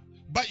kingdom.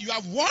 But you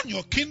have worn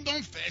your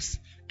kingdom first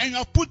and you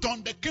have put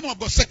on the kingdom of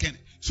God second.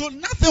 So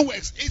nothing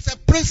works. It's a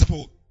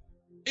principle.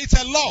 It's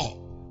a law.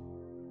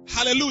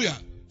 Hallelujah.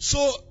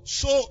 So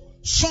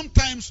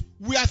sometimes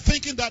we are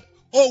thinking that,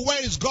 oh,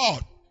 where is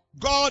God?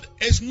 God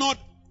is not,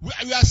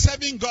 we are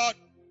serving God.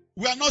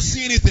 We are not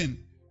seeing anything.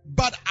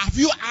 But have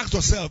you asked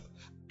yourself,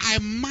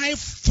 am I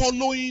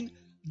following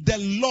the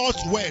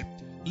Lord's word?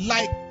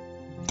 Like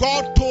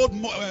God told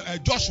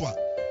Joshua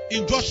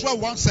in Joshua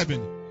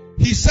 1:7.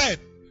 He said,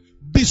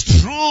 be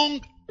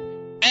strong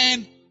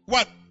and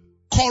what?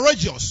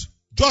 Courageous.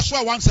 Joshua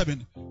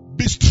 1:7.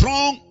 Be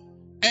strong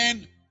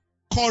and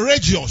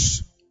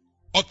courageous.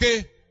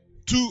 Okay?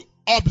 To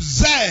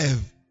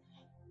observe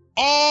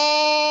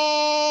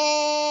all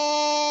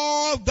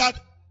that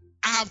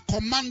I have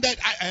commanded.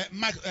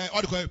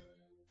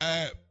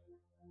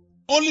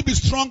 Only be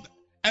strong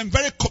and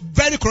very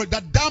courageous,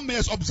 that thou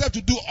mayest observe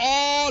to do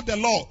all the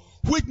law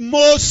which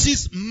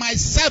Moses my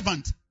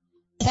servant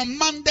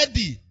commanded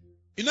thee.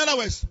 In other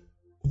words,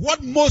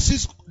 what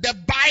Moses, the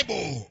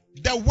Bible,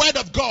 the word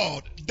of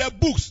God, the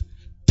books,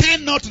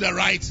 turn not to the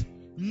right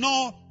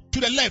nor to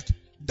the left,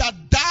 that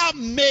thou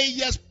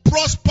mayest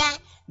prosper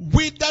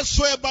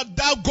whithersoever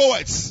thou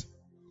goest.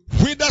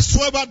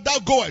 Whithersoever thou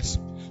goest.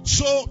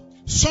 So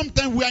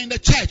sometimes we are in the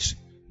church,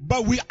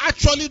 but we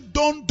actually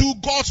don't do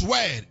God's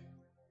word.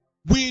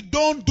 We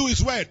don't do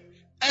his word.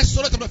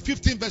 Exodus chapter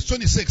 15 verse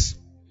 26.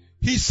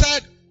 He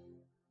said,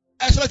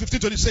 Exodus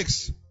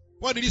 15:26.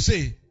 What did he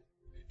say?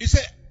 He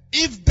said,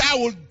 if thou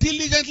wilt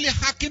diligently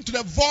hearken to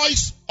the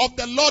voice of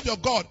the Lord your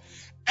God,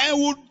 and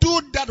will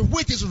do that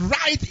which is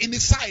right in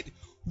his sight.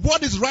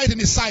 What is right in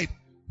his sight?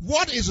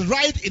 What is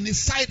right in his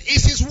sight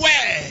is his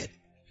word.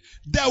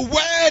 The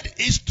word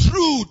is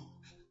truth.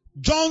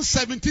 John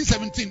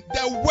 17:17.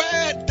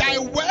 Thy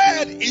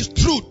word is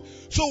truth.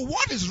 So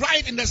what is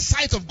right in the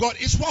sight of God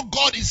is what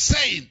God is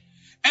saying,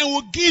 and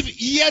will give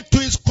ear to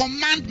his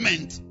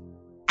commandment.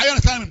 Are you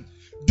understanding?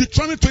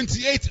 Deuteronomy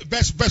 28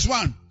 verse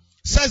 1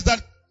 says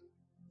that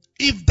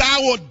if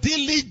thou wilt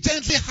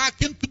diligently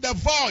hearken to the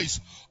voice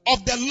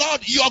of the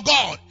Lord your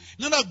God.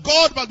 Now that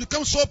God must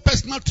become so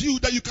personal to you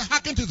that you can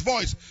hearken to his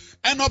voice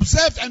and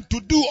observe and to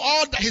do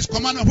all that his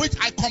commandment, which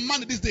I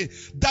commanded this day,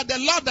 that the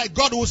Lord thy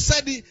God will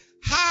set thee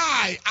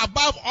high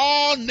above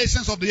all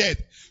nations of the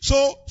earth.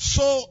 So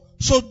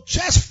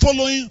just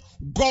following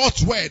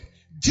God's word,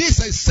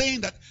 Jesus is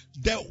saying that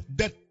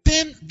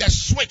the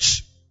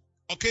switch,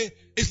 okay,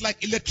 is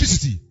like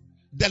electricity.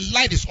 The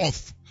light is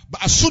off.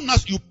 But as soon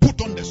as you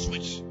put on the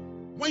switch,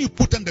 when you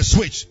put on the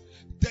switch,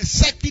 the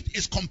circuit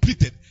is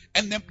completed.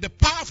 And the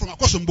power from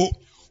Akosombo,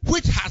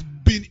 which has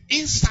been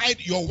inside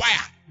your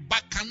wire,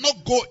 but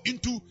cannot go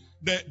into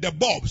the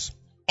bulbs,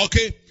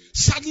 okay,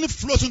 suddenly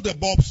flows into the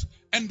bulbs,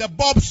 and the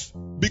bulbs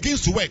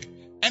begins to work,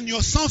 and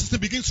your sound system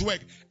begins to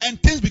work,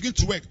 and things begin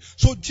to work.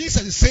 So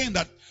Jesus is saying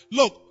that,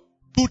 look,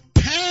 to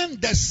turn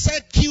the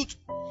circuit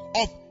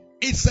of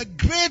it's a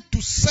great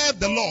to serve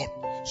the Lord,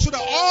 so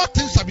that all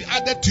things shall be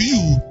added to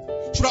you.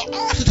 So that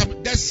all things shall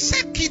be, the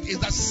circuit is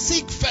that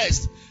seek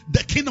first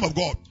the kingdom of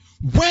God.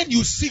 When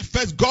you seek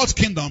first God's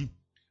kingdom,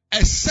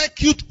 a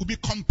circuit will be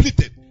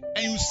completed,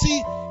 and you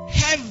see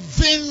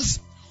heavens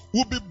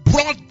will be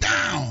brought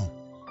down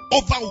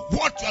over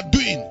what you are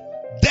doing.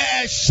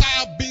 There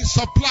shall be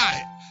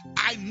supply.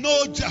 I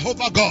know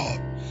Jehovah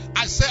God.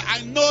 I say,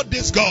 I know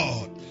this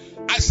God.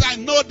 I say, I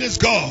know this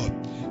God.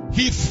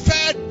 He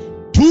fed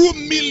 2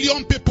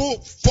 million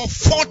people for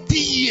 40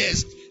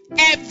 years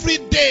every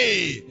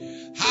day.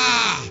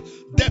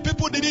 The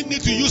people didn't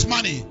need to use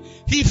money.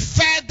 He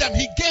fed them.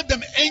 He gave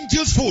them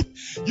angels' food.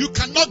 You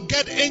cannot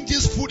get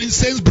angels' food in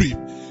Sainsbury.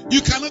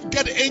 You cannot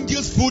get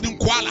angels' food in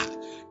Kuala.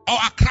 or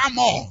Accra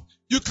Mall.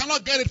 You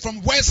cannot get it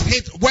from West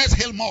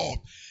Hill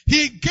Mall.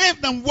 He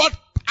gave them what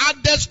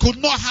others could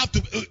not have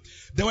to.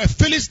 There were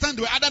Philistines,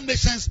 there were other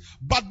nations,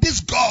 but this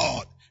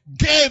God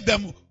gave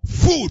them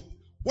food.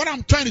 What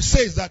I'm trying to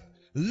say is that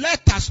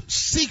let us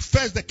seek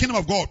first the kingdom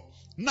of God.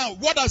 Now,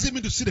 what does it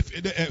mean to seek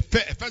first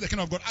the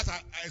kingdom of God? As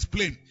I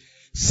explained,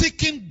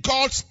 seeking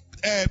God's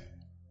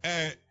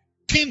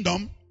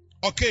kingdom,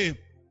 okay,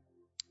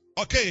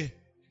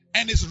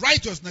 and His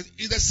righteousness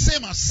is the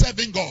same as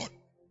serving God.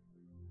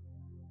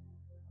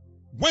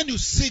 When you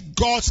seek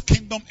God's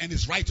kingdom and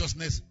His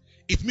righteousness,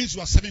 it means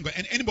you are serving God,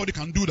 and anybody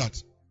can do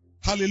that.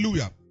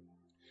 Hallelujah.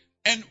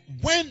 And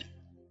when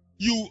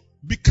you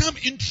become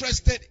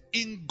interested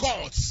in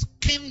God's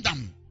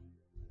kingdom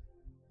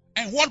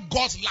and what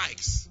God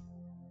likes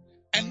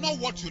and not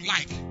what you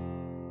like,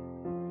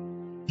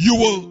 you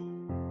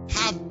will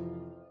have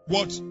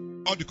what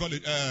do you call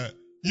it?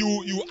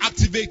 You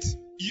activate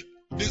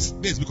this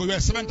because you are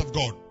a servant of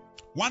God.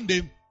 One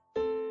day,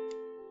 we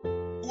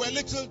were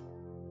little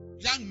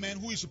young men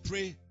who used to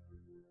pray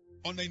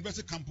on the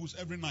university campus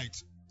every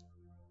night.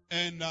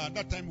 And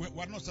that time we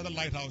had not started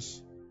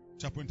Lighthouse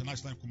Chapel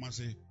International in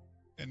Kumasi.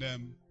 And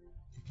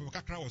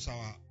Professor Kakra was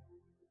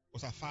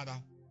our father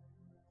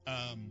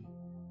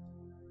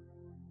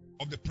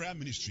of the prayer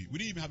ministry. We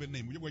didn't even have a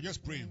name. We were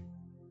just praying.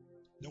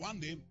 Then one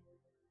day,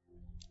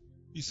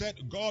 he said,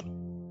 God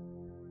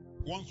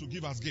wants to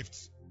give us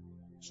gifts.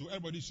 So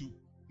everybody should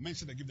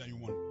mention the gift that you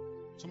want.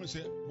 Somebody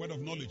say word of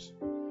knowledge.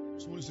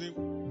 Somebody say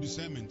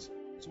discernment.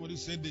 Somebody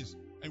said this.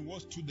 And we all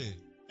stood there.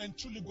 And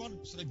truly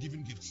God started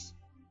giving gifts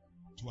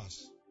to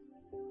us.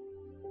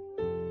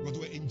 But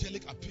there were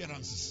angelic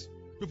appearances.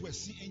 People were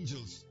seeing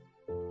angels.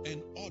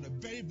 And all the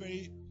very,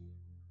 very...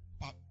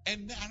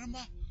 And then I remember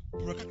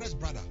Professor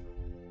brother,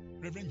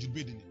 Reverend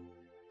Jubedin.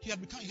 He had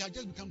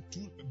just become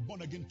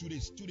born again 2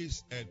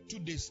 days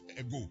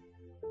ago.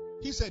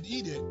 He said,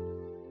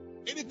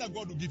 anything that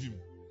God will give him.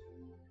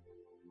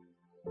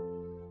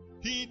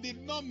 He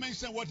did not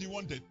mention what he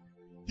wanted.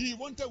 He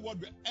wanted what,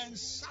 and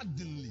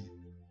suddenly,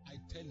 I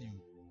tell you,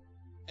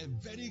 a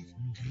very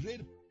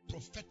great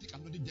prophetic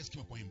anointing just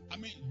came upon him. I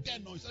mean,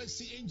 then he started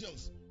seeing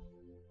angels.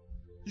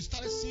 He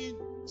started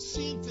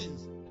seeing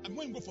things. And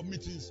when you go for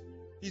meetings,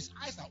 his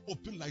eyes are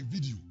open like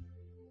video.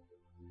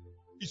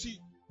 You see,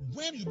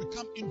 when you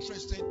become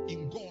interested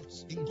in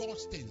God's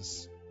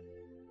things,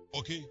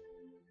 okay,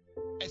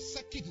 a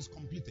circuit is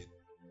completed.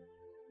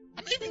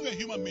 I mean, even when a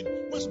human being,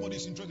 when somebody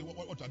is interested in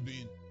what you are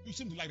doing, you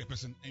seem to like the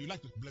person and you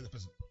like to bless the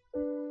person.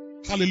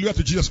 Hallelujah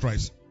to Jesus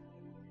Christ.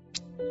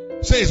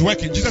 Say it's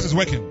working. Jesus is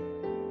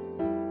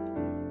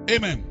working.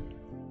 Amen.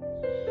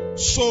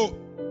 So,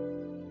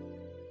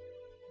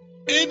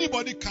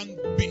 anybody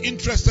can be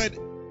interested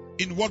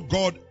in what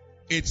God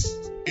is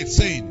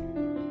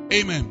saying.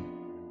 Amen.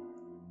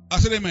 I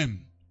said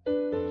amen.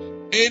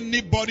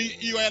 Anybody,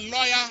 you are a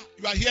lawyer,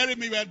 you are hearing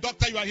me, you are a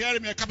doctor, you are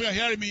hearing me, a company, you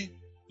are hearing me.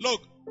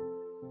 Look,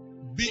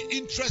 be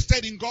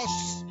interested in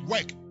God's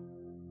work.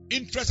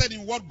 Interested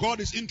in what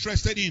God is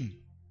interested in.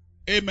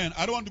 Amen.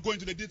 I don't want to go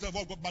into the details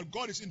of God, but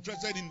God is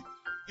interested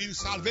in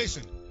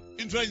salvation.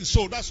 Interested in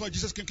soul. That's why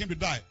Jesus came to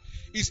die.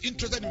 He's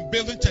interested in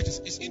building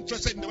churches. He's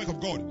interested in the work of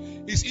God.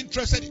 He's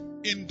interested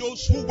in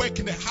those who work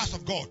in the house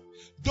of God.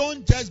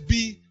 Don't just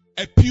be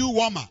a pew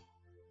warmer.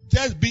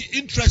 Just be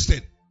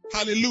interested.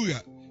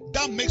 Hallelujah.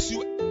 That makes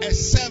you a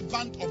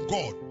servant of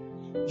God.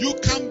 You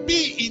can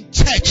be in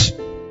church,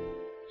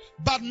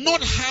 but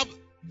not have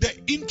the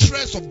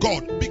interest of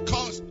God,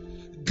 because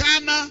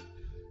Ghana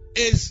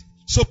is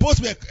supposed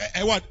to be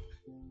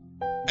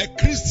a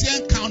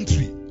Christian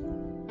country.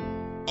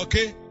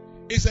 Okay?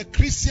 It's a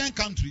Christian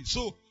country.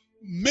 So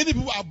many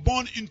people are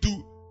born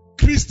into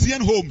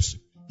Christian homes.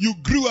 You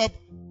grew up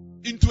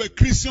into a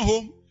Christian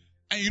home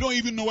and you don't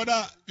even know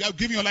whether you are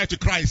giving your life to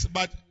Christ.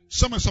 But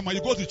somewhere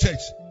you go to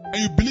church and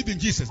you believe in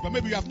Jesus, but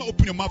maybe you have not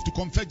opened your mouth to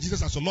confess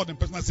Jesus as your Lord and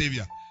personal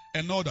Savior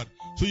and all that.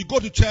 So you go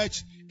to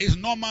church, it's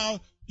normal.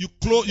 You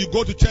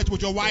go to church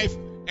with your wife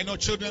and your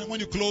children.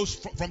 When you close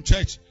from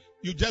church,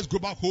 you just go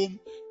back home.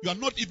 You are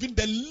not even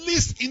the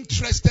least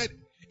interested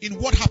in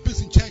what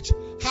happens in church,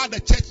 how the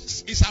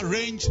church is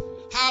arranged,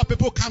 how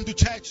people come to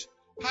church,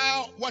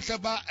 how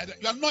whatever.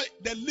 You are not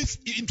the least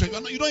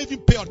interested. You don't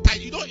even pay your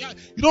tithe. You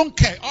don't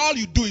care. All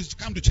you do is to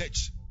come to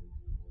church.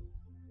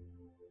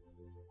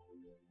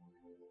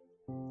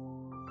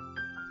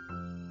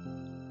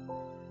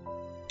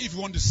 If you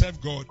want to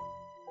serve God,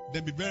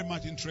 then be very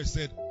much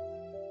interested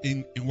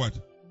in what?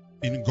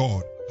 In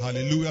God.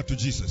 Hallelujah to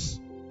Jesus.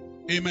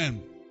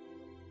 Amen.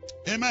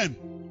 Amen.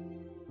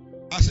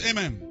 I say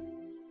amen.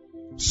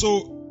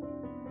 So,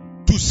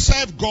 to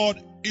serve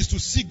God is to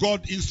seek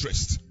God's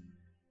interest.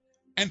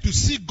 And to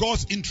seek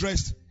God's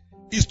interest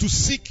is to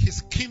seek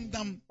His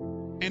kingdom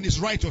and His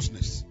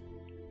righteousness.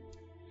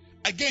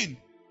 Again,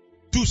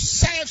 to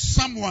serve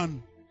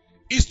someone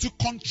is to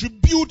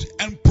contribute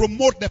and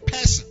promote the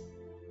person.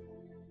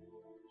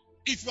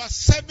 If you are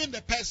serving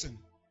the person,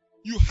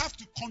 you have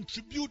to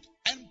contribute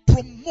and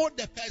promote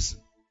the person.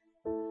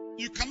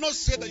 You cannot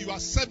say that you are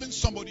serving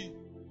somebody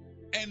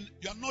and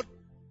you are not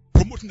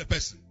promoting the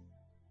person.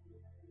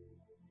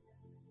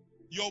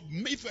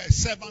 If you're a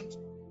servant,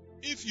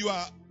 if you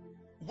are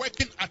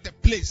working at a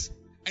place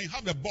and you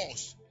have a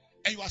boss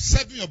and you are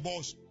serving your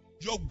boss,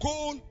 your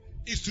goal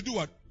is to do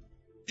what?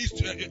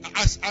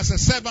 As a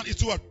servant, is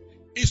to what?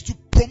 Is to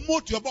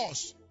promote your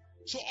boss.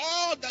 So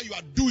all that you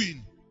are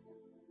doing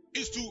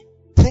is to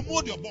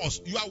promote your boss.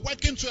 You are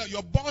working to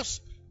your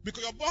boss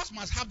because your boss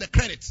must have the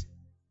credit.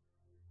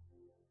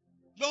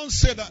 Don't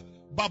say that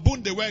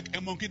baboon they work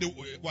and monkey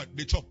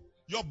they chop.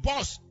 Your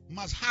boss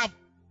must have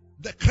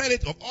the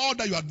credit of all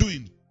that you are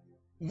doing.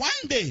 One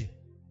day,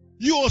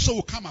 you also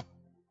will come up.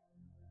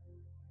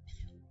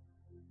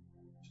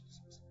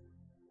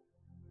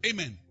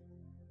 Amen.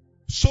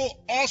 So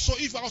also,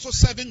 if you are also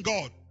serving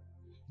God,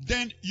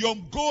 then your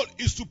goal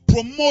is to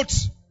promote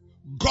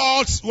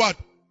God's what?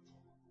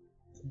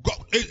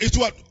 It's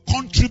what?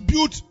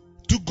 Contribute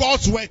to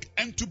God's work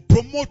and to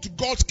promote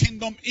God's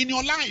kingdom in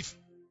your life.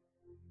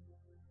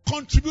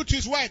 Contribute to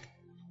His work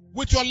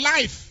with your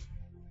life.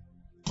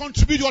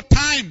 Contribute your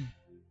time.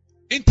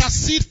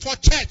 Intercede for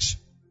church.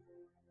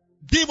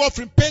 Give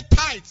offering, pay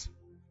tithe.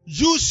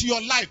 Use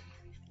your life.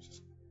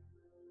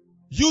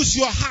 Use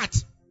your heart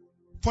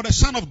for the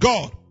Son of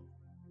God.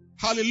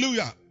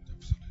 Hallelujah.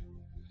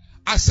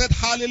 I said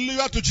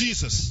hallelujah to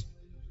Jesus.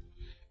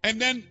 And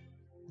then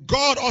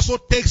God also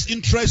takes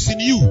interest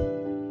in you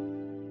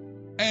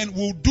and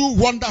will do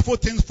wonderful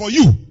things for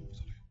you.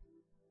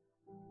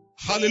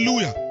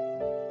 Hallelujah.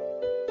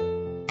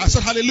 I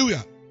said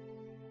hallelujah.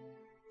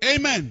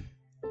 Amen.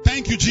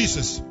 Thank you,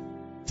 Jesus,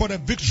 for the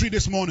victory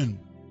this morning.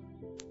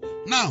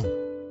 Now,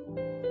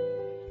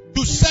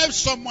 to serve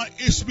someone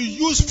is to be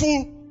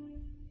useful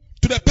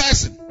to the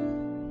person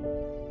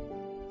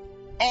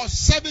or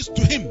service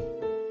to him.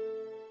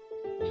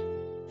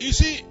 You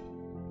see,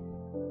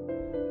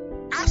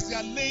 as they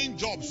are laying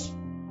jobs,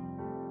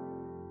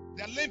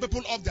 they are laying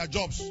people off their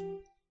jobs.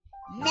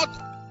 Not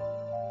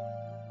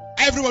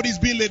everybody is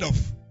being laid off.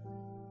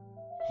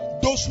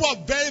 Those who are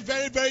very,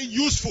 very, very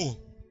useful,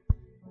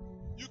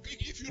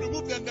 if you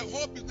remove them, the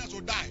whole business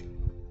will die.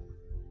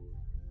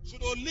 So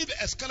they'll leave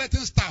a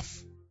skeleton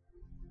staff.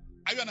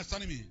 Are you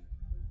understanding me?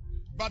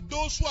 But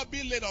those who are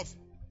being laid off,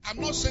 I'm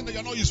not saying that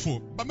you're not useful,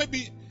 but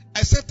maybe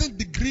a certain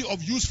degree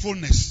of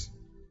usefulness.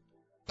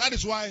 That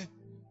is why,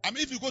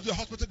 if you go to the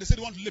hospital, they say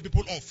they want to lay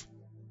people off.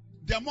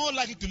 They are more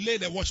likely to lay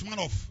the watchman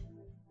off.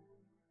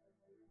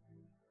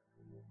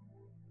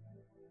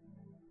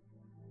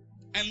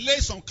 And lay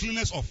some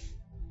cleaners off.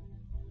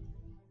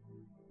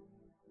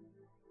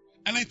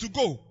 And then to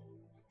go.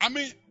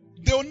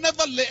 They will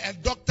never lay a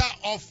doctor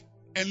off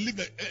and leave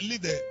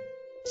the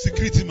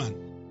security man.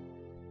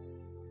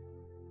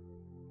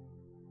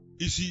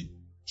 You see?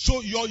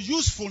 So your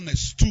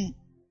usefulness to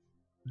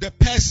the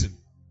person.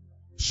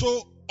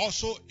 So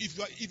also, if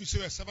you say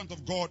you're a servant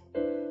of God,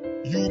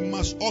 you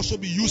must also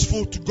be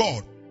useful to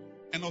God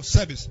and of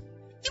service.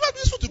 You must be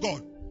useful to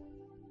God.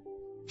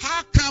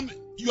 How come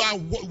you are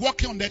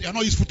working on that, you are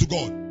not useful to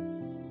God?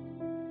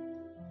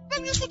 You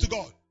must be useful to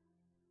God.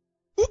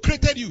 Who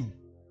created you?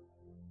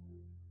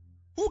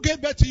 Who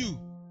gave birth to you?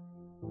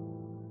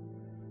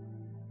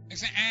 They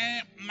say,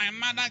 my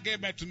mother gave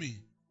birth to me.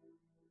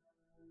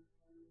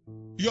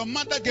 Your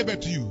mother gave birth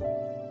to you.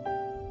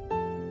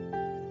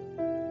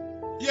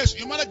 Yes,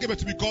 your mother gave birth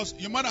to you because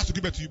your mother has to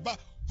give birth to you. But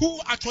who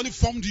actually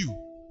formed you?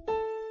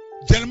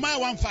 Jeremiah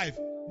 1:5.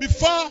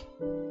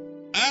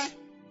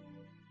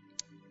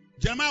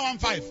 Jeremiah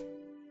 1:5.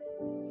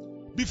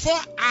 Before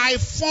I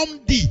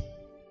formed thee,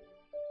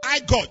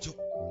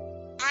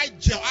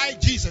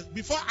 Jesus.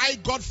 Before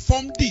God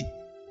formed thee.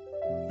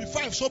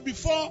 Before you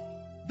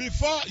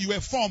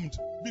were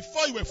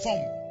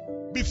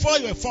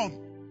formed,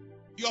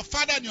 your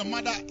father and your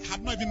mother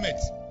have not even met.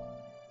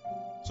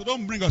 So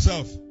don't bring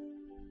yourself.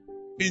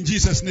 In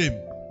Jesus' name.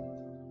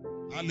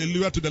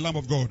 Hallelujah to the Lamb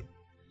of God.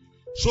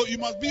 So you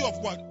must be of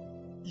what?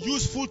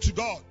 Useful to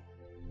God.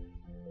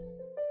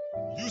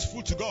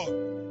 Useful to God.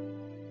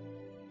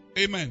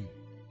 Amen.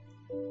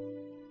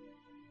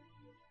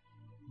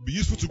 Be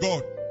useful to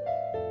God.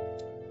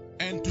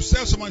 And to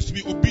serve someone is to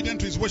be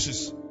obedient to His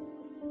wishes.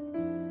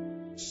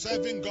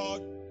 Serving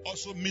God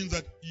also means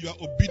that you are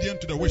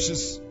obedient to the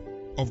wishes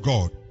of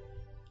God.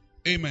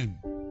 Amen.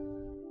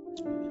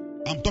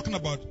 I'm talking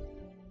about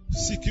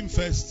seeking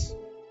first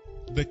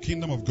the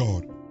kingdom of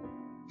God.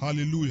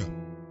 Hallelujah.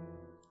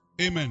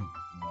 Amen.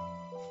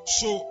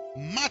 So,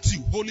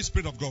 Matthew, Holy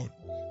Spirit of God.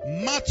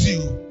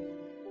 Matthew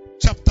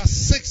chapter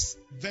 6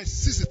 verse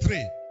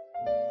 63.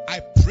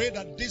 I pray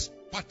that this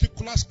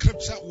particular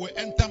scripture will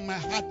enter my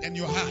heart and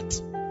your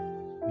heart.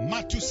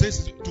 Matthew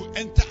says to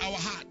enter our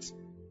heart.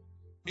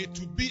 It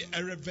will be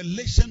a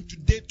revelation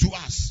today to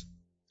us.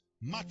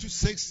 Matthew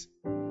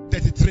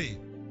 6:33.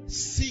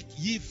 Seek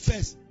ye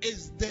first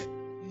is the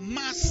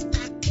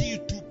master key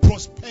to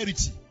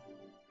prosperity.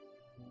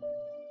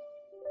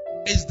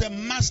 Is the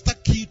master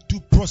key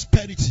to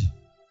prosperity.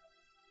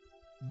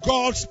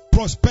 God's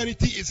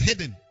prosperity is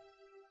hidden.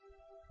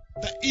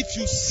 That if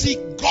you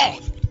seek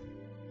God,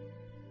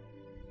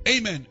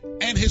 amen,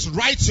 and His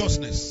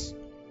righteousness,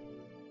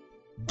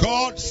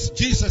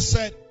 Jesus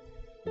said,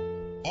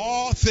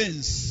 all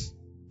things,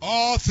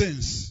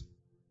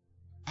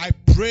 I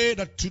pray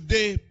that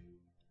today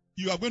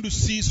you are going to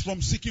cease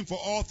from seeking for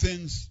all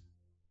things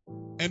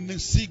and then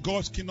seek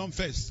God's kingdom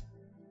first.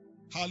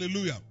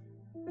 Hallelujah.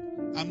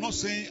 I'm not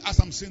saying, as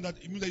I'm saying that,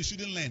 it means that you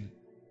shouldn't learn.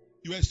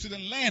 You are a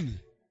student, learn.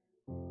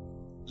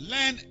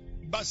 Learn,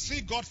 but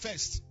seek God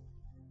first.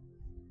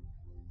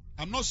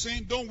 I'm not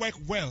saying don't work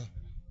well.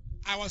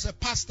 I was a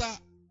pastor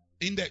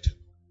in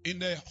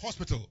the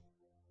hospital.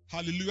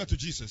 Hallelujah to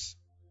Jesus.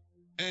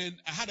 And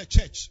I had a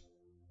church.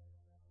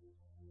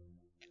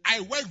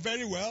 I worked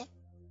very well.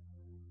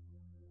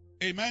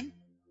 Amen.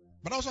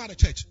 But I also had a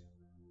church.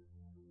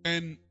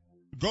 And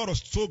God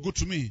was so good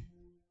to me.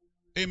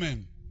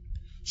 Amen.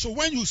 So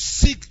when you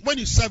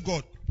serve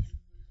God,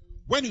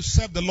 when you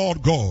serve the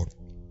Lord God,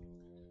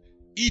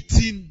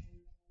 eating,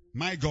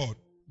 my God,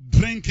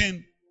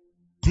 drinking,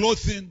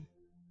 clothing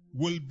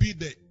will be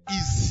the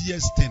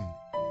easiest thing.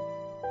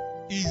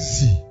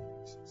 Easy.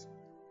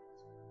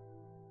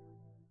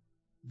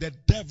 The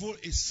devil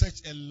is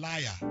such a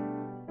liar.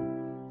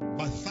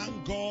 But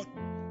thank God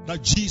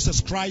that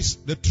Jesus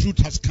Christ, the truth,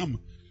 has come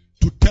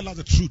to tell us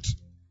the truth.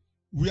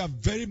 We are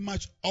very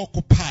much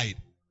occupied.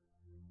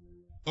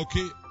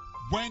 Okay?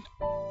 When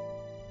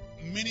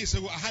many years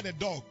ago I had a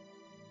dog,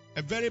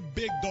 a very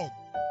big dog.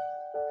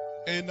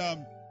 And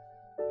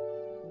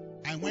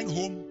I went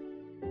home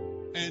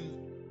and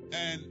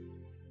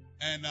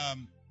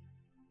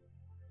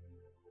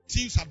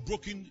thieves had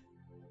broken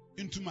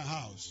into my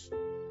house.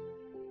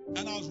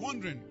 And I was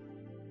wondering,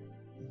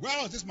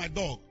 where was this my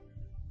dog?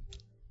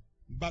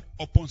 But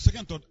upon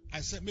second thought,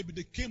 I said maybe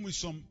they came with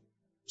some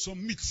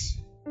meat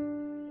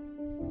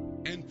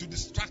and to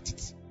distract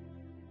it.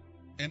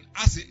 And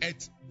as they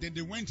ate, then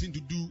they went in to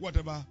do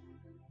whatever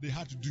they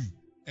had to do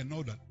and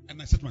all that.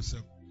 And I said to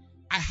myself,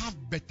 I have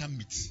better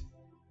meat.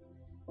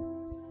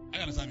 I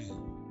understand me.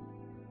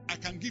 I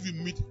can give you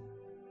meat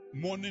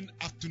morning,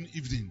 afternoon,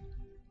 evening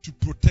to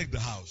protect the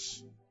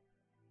house.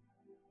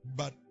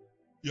 But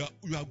you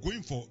are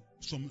going for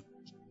some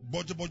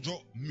bojo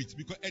meat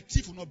because a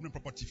thief will not bring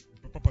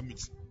proper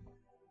meat.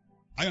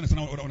 I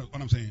understand what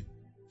I'm saying.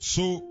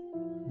 So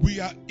we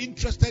are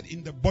interested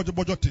in the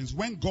bojo things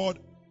when God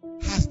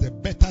has the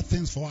better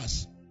things for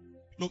us.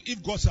 Look,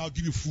 if God says I'll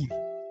give you food,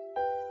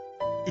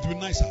 it will be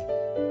nicer.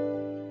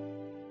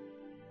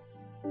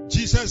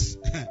 Jesus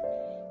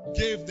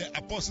gave the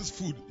apostles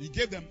food. He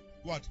gave them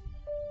what?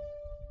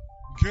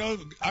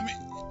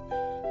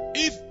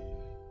 If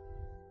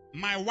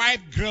my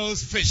wife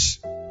grills fish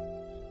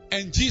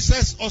and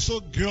Jesus also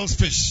grills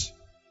fish,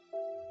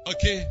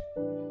 okay,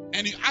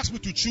 and he asked me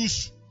to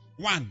choose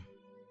one,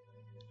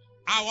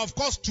 I will of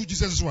course choose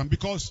Jesus' one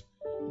because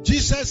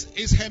Jesus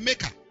is her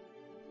maker.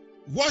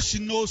 What she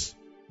knows,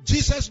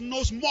 Jesus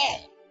knows more.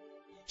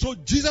 So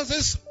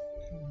Jesus'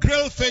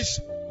 grilled fish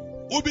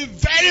will be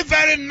very,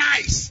 very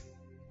nice.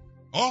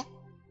 Or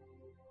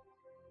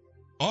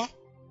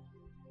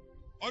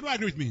do you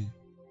agree with me?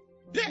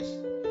 Yes.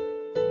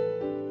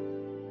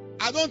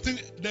 I don't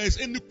think there is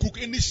any cook,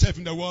 any chef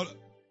in the world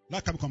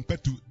that can be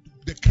compared to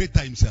the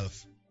Creator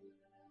himself.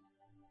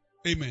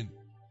 Amen.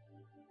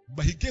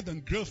 But he gave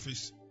them grilled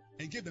fish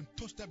and gave them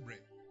toasted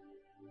bread.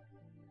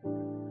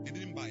 He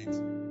didn't buy it.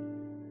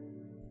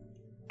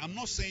 I'm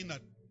not saying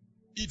that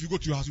if you go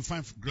to your house you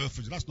find grilled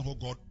fish. That's not how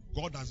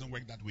God doesn't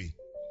work that way.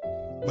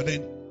 But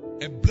then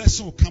a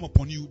blessing will come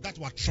upon you that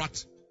will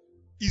attract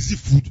easy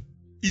food,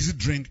 easy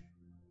drink,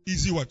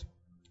 easy what?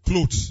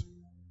 Clothes.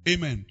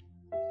 Amen.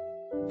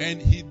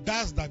 And he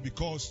does that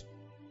because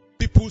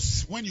people,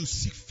 when you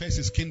seek first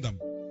his kingdom,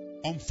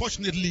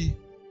 unfortunately,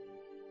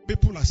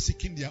 people are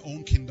seeking their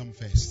own kingdom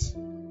first.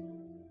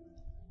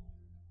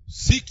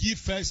 Seek ye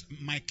first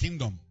my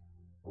kingdom.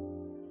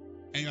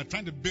 And you are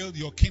trying to build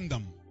your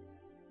kingdom.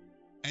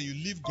 And you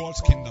leave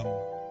God's kingdom.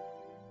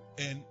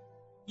 And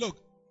look,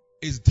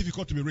 it's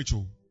difficult to be rich.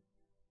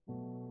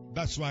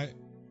 That's why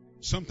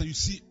sometimes you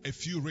see a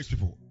few rich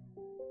people.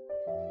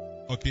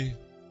 Okay?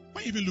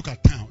 When you even look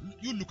at town,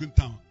 you look in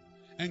town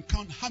and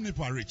count how many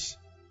people are rich.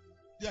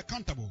 They are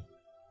countable.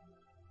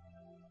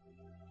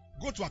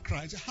 Go to Accra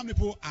and say how many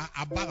people are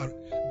above.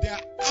 They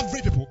are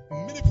average people.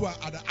 Many people are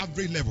at the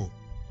average level.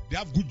 They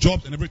have good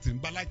jobs and everything.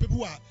 But like people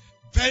who are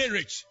very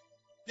rich,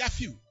 they are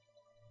few.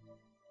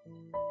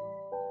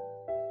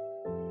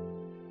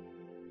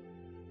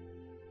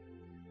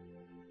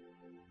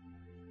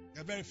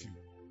 They are very few.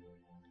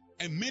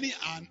 And many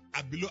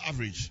are below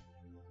average.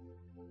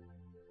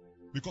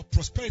 Because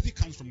prosperity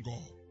comes from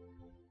God.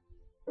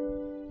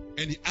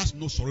 And he has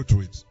no sorrow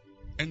to it.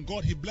 And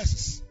God, he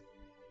blesses.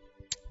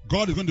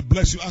 God is going to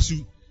bless you as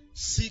you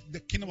seek the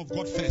kingdom of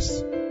God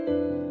first.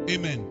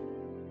 Amen.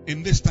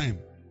 In this time.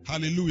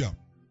 Hallelujah.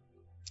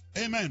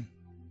 Amen.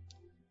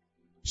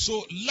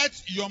 So let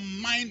your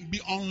mind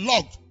be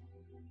unlocked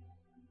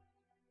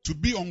to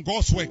be on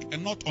God's work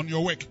and not on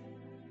your work.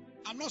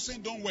 I'm not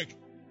saying don't work.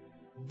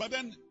 But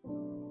then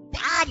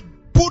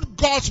put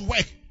God's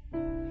work.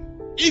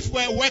 If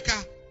we're a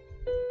worker,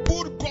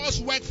 put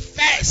God's work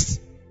first.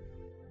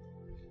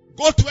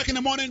 Go to work in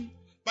the morning,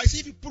 But see,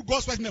 if you put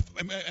God's work in the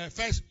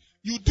first,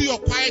 you do your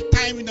quiet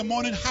time in the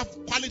morning,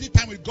 have quality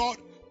time with God,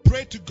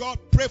 pray to God,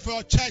 pray for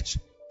your church,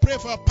 pray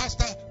for your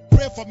pastor,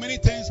 pray for many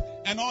things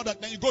and all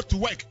that. Then you go to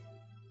work.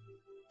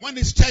 When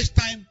it's church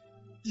time,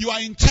 you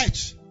are in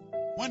church.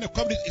 When the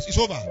COVID is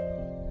over,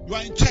 you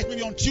are in church.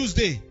 Maybe on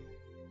Tuesday,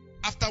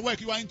 after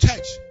work, you are in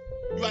church.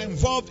 You are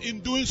involved in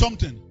doing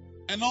something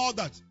and all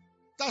that.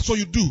 That's what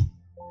you do.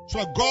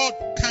 So God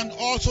can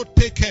also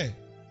take care.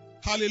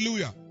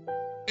 Hallelujah.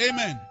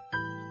 Amen.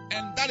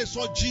 And that is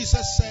what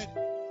Jesus said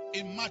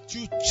in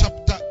Matthew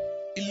chapter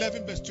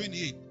 11 verse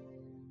 28.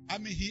 I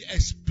mean, he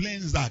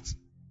explains that.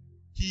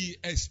 He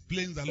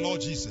explains the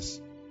Lord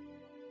Jesus.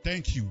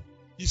 Thank you.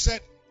 He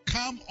said,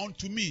 come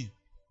unto me,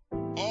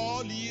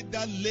 all ye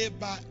that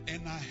labor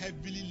and are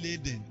heavily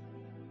laden,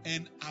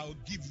 and I'll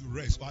give you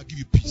rest, or I'll give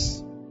you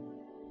peace.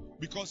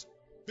 Because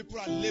people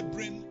are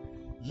laboring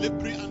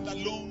under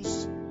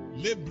loans,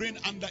 laboring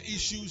under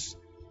issues,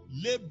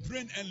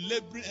 laboring,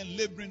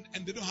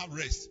 and they don't have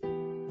rest.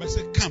 But I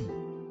said, come.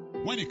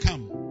 When you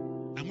come,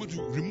 I'm going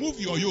to remove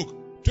your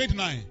yoke.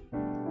 29.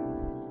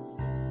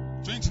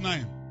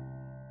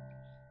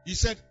 He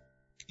said,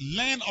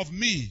 learn of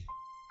me.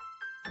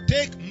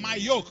 Take my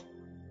yoke.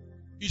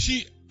 You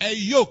see, a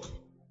yoke.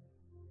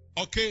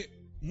 Okay,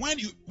 when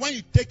you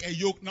take a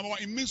yoke, number one,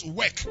 it means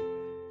work.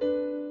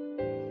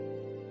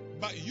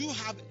 But you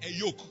have a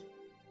yoke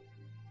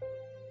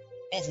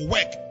of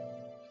work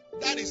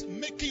that is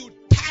making you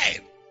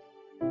tired.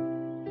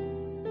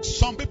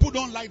 Some people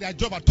don't like their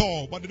job at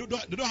all, but they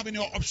don't have any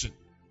option.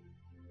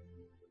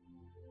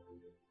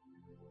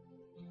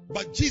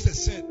 But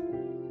Jesus said,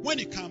 when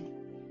you come,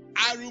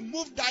 I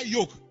remove that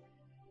yoke,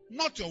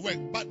 not your work,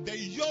 but the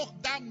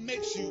yoke that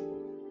makes you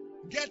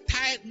get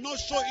tired, not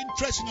show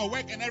interest in your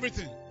work and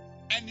everything,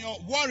 and your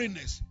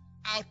worriness.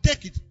 I'll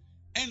take it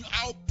and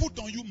I'll put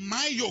on you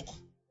my yoke.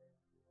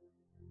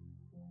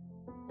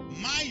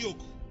 My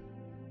yoke.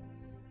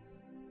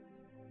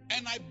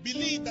 And I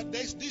believe that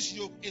this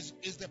yoke is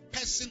the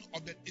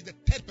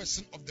third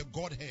person of the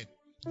Godhead,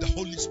 the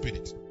Holy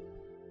Spirit.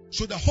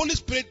 So the Holy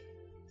Spirit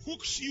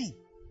hooks you,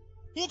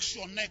 hooks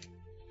your neck,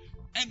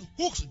 and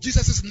hooks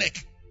Jesus'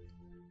 neck.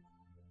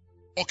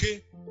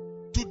 Okay?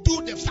 To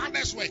do the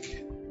Father's work.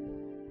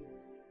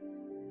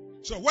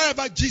 So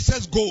wherever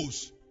Jesus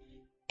goes,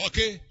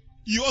 okay,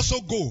 you also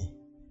go.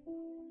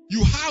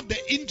 You have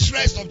the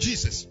interest of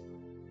Jesus.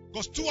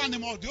 Because two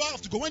animals, they all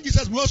have to go. When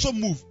Jesus will also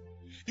move.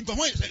 So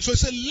he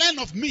said, learn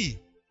of me,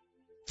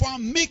 for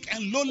I'm meek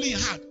and lowly in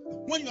heart.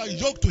 When you are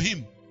yoked to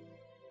him,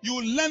 you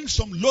will learn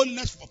some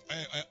lowliness.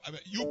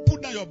 You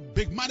put down your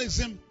big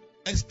manism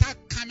and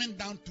start coming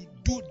down to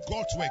do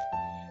God's work.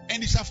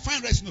 And you shall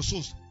find rest in your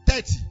souls.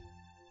 30.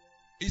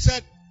 He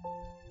said,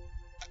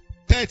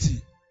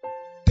 30.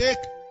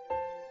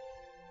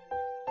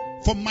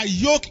 For my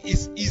yoke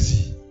is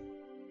easy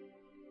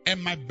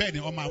and my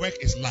burden or my work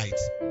is light.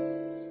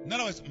 In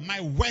other words, my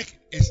work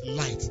is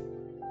light.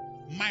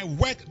 My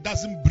work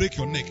doesn't break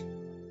your neck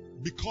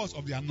because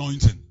of the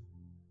anointing.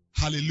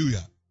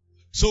 Hallelujah.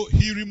 So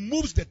he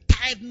removes the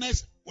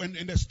tiredness when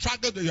in the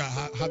struggle that you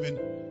are having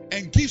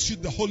and gives you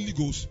the Holy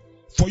Ghost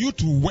for you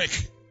to work.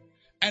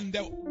 And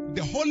the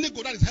Holy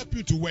Ghost that is helping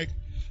you to work,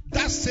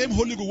 that same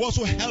Holy Ghost will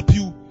also help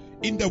you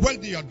in the work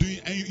that you are doing,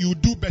 and you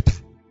do better.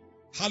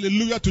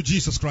 Hallelujah to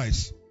Jesus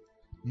Christ.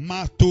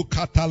 Amen.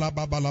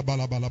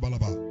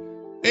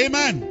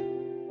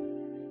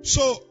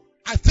 So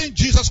I think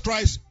Jesus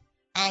Christ,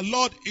 our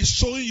Lord, is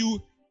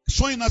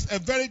showing us a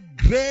very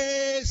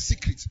great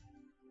secret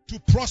to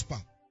prosper.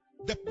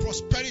 The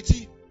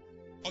prosperity,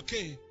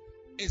 okay,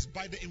 is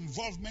by the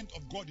involvement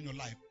of God in your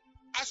life.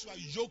 As you are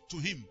yoked to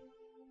him,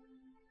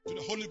 to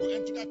the Holy Ghost,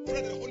 and to that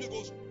prayer, the Holy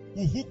Ghost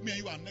will hook me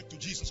and you are neck to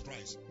Jesus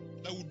Christ.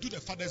 That will do the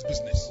Father's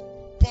business.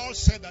 Paul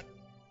said that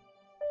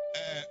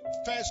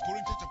 1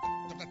 Corinthians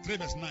chapter 3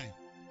 verse 9.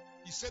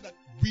 He said that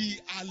we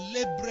are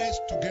laborers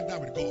together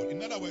with God.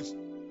 In other words,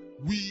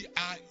 we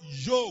are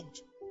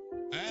yoked.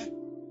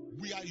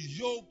 We are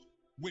yoked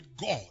with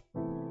God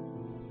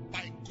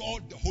by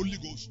God the Holy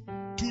Ghost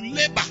to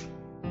labor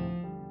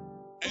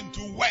and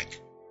to work.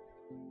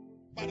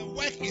 But the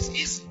work is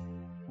easy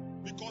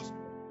because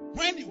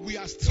when we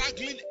are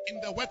struggling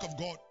in the work of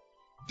God,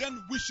 then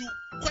we should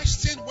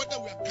question whether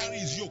we are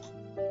carrying his yoke.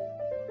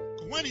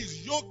 When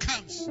his yoke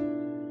comes,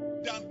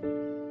 the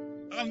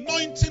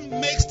anointing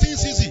makes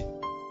things easy.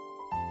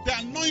 The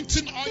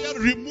anointing oil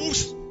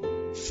removes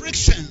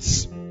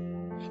frictions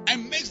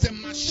and makes the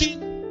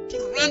machine to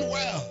run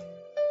well.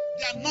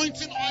 The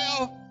anointing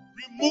oil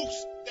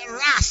removes the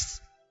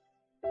rust.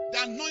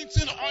 The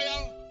anointing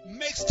oil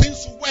makes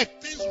things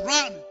work, things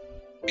run.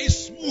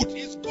 It's smooth,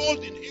 it's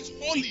golden, it's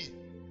holy,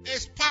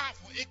 it's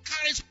powerful. It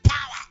carries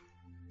power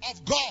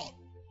of God.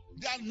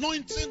 The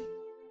anointing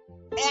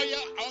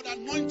oil or the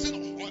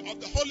anointing of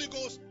the Holy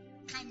Ghost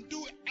can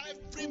do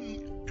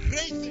every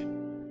great thing.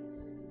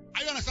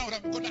 Are you understand what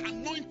I'm saying? Because the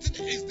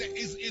anointing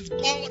is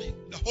God,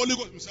 the Holy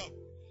Ghost himself.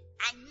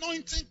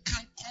 Anointing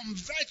can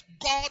convert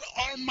God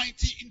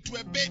Almighty into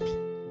a baby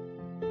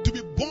to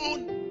be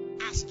born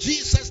as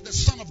Jesus, the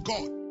Son of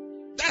God.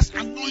 That's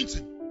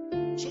anointing.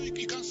 So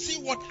you can see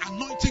what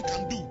anointing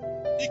can do.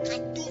 It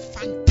can do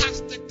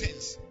fantastic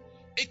things.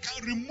 It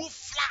can remove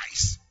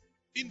flies.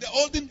 In the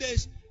olden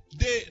days,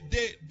 they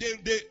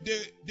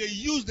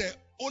used the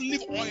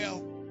olive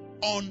oil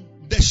on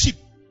the sheep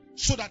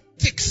so that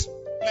ticks,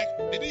 like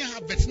they didn't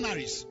have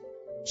veterinaries.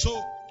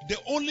 So the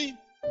only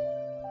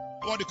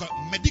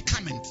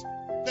medicament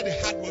that they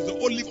had was the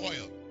olive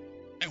oil.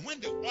 And when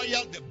the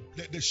oil,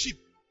 the sheep,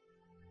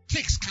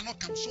 ticks cannot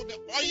come. So the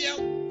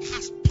oil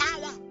has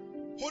power.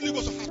 Holy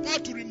Ghost has power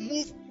to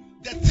remove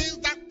the things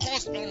that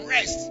cause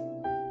unrest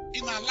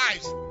in our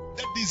lives.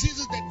 The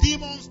diseases, the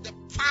demons, the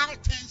foul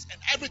things,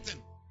 and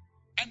everything.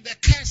 And the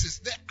curses.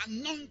 The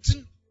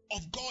anointing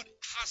of God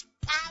has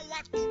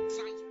power to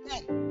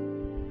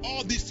transform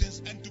all these things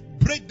and to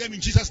break them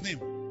in Jesus' name.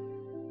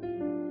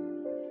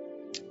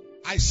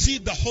 I see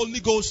the Holy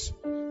Ghost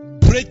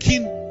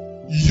breaking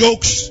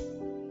yokes,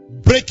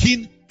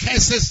 breaking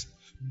curses,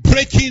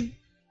 breaking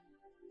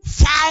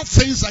foul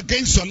things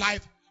against your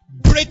life,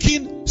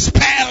 breaking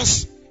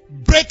spells,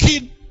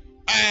 breaking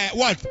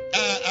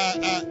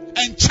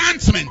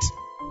enchantment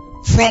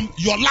from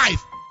your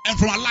life and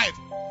from our life.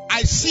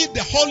 I see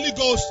the Holy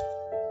Ghost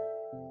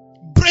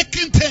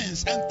breaking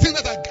things and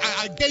things that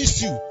are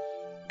against you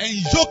and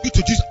yoke you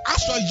to Jesus.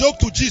 As you are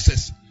yoked to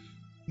Jesus,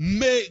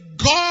 may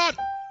God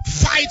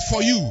fight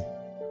for you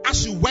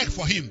as you work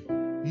for Him.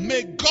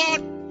 May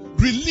God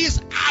release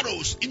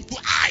arrows into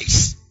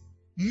eyes.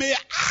 May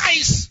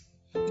eyes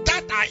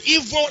that are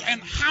evil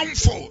and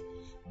harmful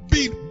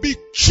be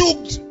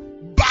choked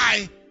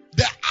by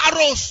the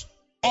arrows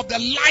of the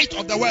light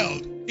of the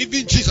world,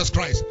 even Jesus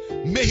Christ.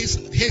 May his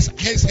oil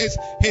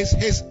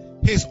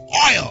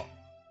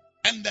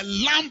and the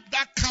lamp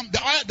that comes,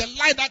 the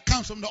light that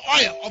comes from the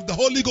oil of the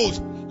Holy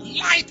Ghost,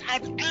 light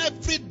out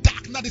every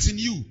darkness that is in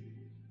you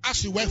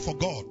as you work for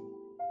God.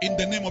 In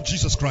the name of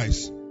Jesus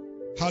Christ.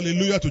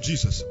 Hallelujah to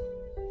Jesus.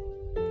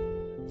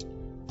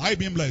 I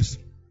being blessed.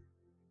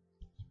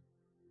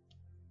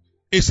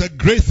 It's a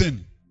great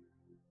thing.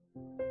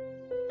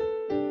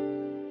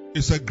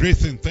 It's a great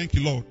thing. Thank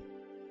you, Lord.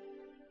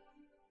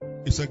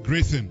 It's a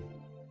great thing.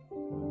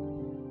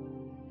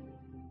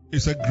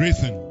 It's a great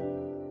thing.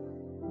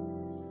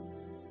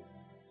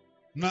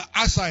 Now,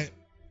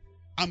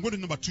 I'm going to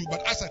number 2,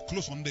 but as I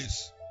close on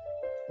this,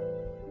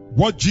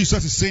 what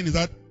Jesus is saying is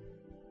that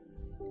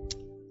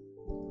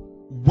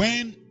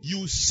when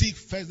you seek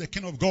first the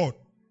kingdom of God,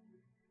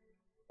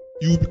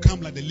 you will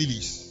become like the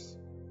lilies.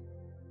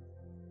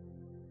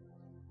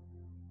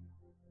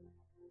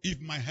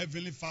 If my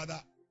heavenly Father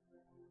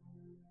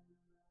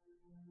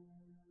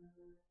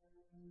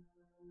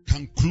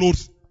can clothe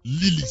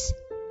lilies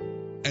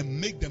and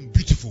make them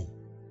beautiful,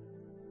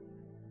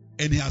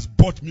 and He has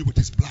bought me with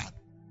His blood,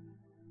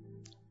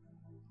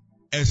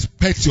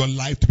 expect your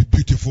life to be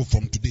beautiful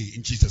from today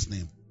in Jesus'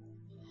 name.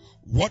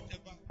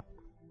 Whatever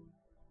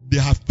they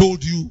have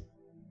told you,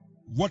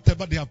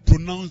 whatever they have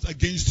pronounced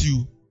against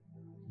you,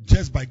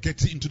 just by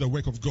getting into the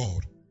work of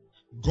God,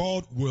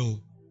 God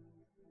will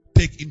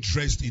take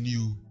interest in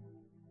you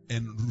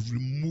and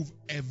remove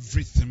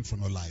everything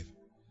from your life.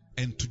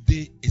 And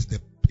today is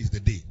the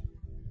day.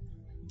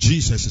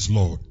 Jesus is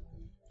Lord.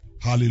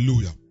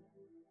 Hallelujah.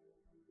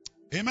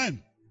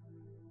 Amen.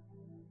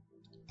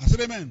 I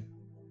said amen.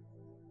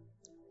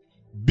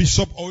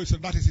 Bishop always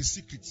said that is his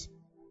secret.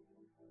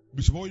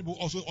 Bishop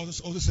also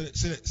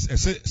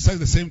says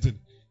the same thing.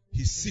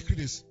 His secret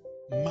is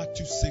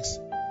Matthew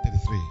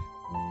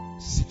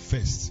 6:33. Seek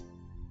first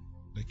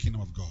the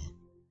kingdom of God.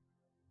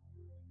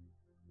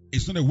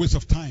 It's not a waste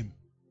of time.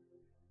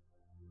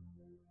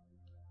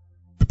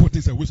 People think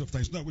it's a waste of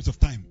time. It's not a waste of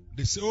time.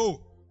 They say,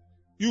 oh,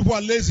 you who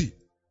are lazy,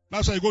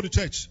 that's why you go to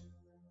church.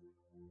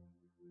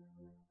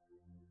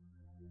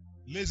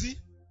 Lazy?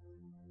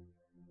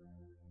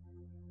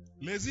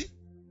 Lazy?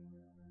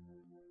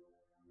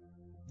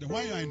 Then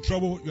when you are in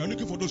trouble, you are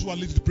looking for those who are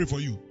lazy to pray for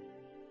you.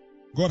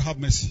 God have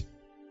mercy.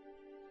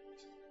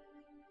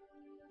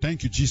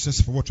 Thank you,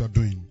 Jesus, for what you are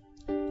doing.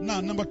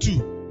 Now, number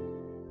 2.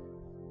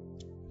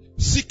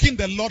 Seeking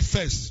the Lord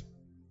first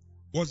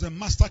was the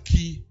master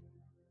key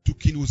to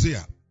King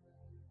Uzziah.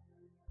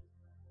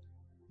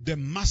 The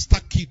master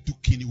key to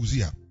King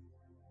Uzziah.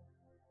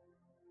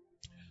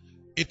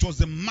 It was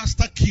the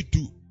master key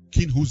to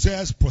King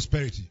Uzziah's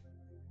prosperity.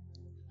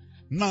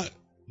 Now,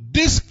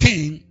 this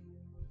king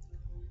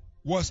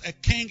was a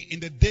king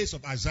in the days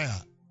of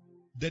Isaiah.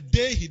 The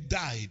day he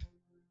died,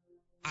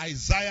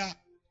 Isaiah,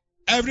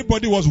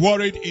 everybody was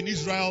worried in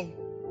Israel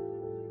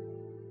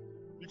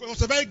because he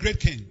was a very great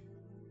king.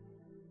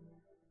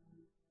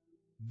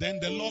 Then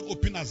the Lord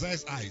opened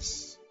Isaiah's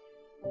eyes.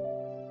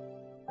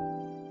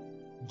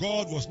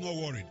 God was not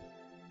worried.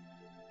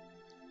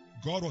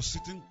 God was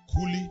sitting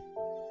coolly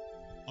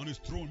on his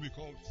throne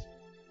because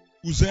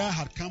Uzziah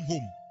had come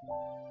home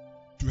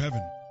to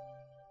heaven.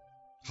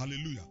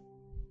 Hallelujah.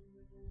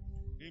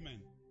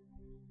 Amen.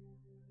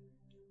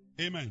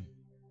 Amen.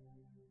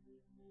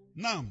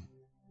 Now,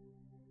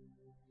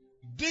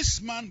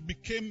 this man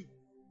became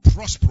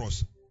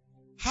prosperous.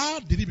 How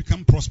did he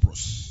become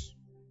prosperous?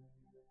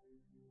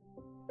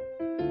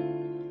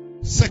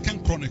 2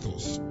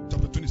 Chronicles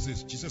chapter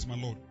 26. Jesus, my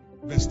Lord.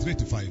 Verse 3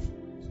 to 5.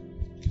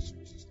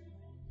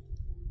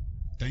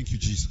 Thank you,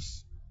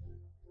 Jesus.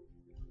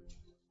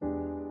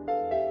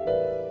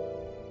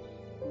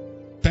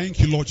 Thank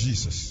you, Lord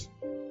Jesus.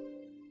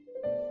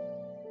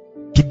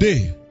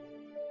 Today,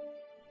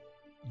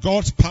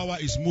 God's power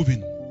is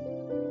moving.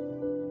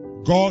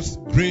 God's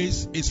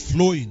grace is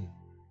flowing.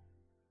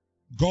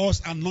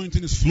 God's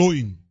anointing is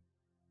flowing.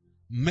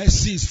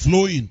 Mercy is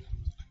flowing.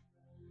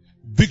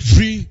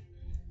 Victory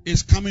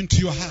is coming to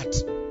your heart.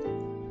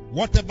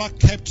 Whatever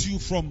kept you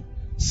from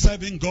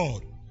serving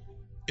God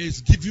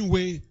is giving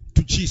way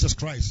to Jesus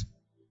Christ.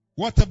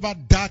 Whatever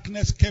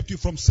darkness kept you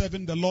from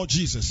serving the Lord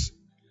Jesus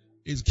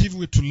is giving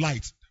way to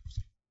light.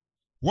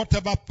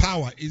 Whatever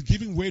power is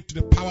giving way to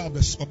the power of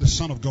the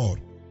Son of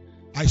God.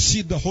 I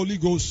see the Holy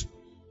Ghost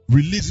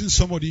releasing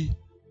somebody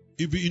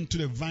even into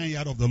the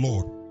vineyard of the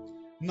Lord.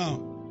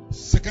 Now,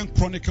 2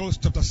 Chronicles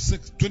chapter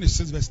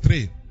 26 verse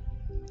 3.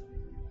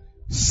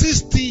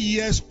 60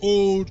 years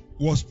old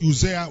was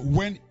Uzziah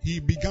when he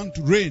began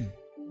to reign.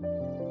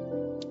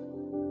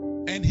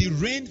 And he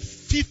reigned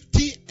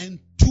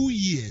 52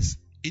 years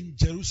in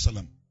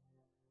Jerusalem.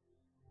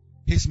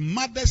 His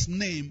mother's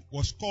name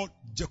was called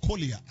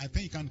Jecoliah. I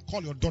think you can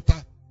call your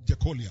daughter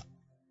Jecoliah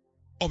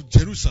of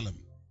Jerusalem.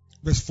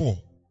 Verse 4.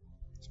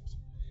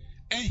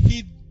 And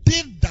he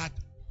did that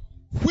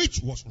which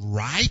was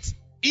right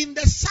in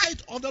the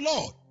sight of the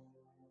Lord.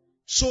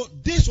 So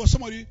this was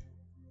somebody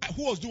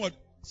who was doing what?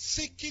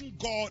 Seeking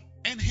God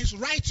and his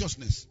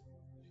righteousness.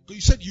 Because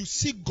you said you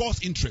seek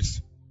God's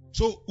interest.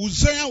 So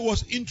Uzziah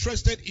was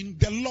interested in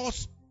the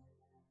laws,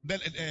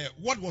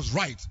 what was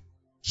right.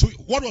 So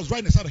what was right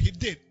in the sight of he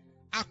did,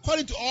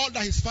 according to all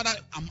that his father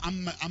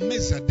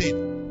Amaziah did.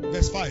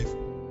 Verse 5.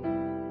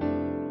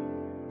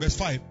 Verse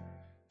 5.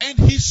 And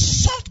he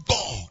sought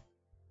God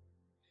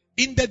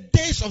in the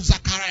days of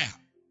Zechariah,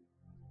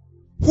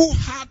 who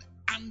had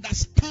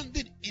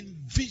understanding in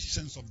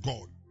visions of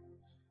God.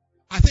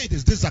 I think it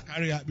is this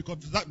Zechariah,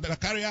 because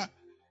Zechariah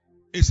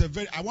is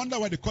I wonder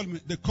why they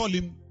call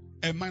him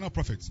a minor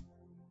prophet.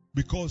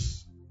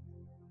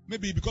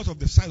 Maybe because of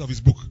the size of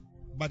his book.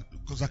 But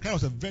because Zechariah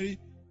was a very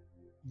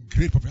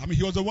great prophet. I mean,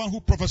 he was the one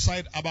who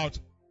prophesied about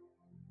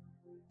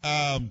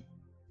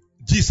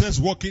Jesus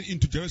walking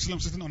into Jerusalem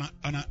sitting on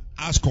an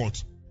ass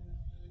court.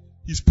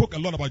 He spoke a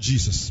lot about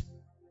Jesus.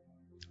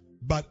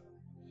 But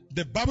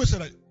the Bible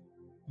said that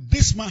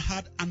this man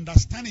had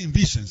understanding in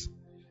visions.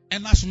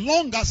 And as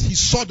long as he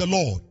saw the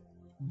Lord,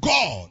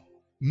 God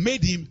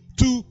made him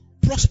to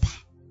prosper.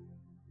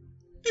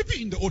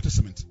 Even in the Old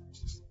Testament.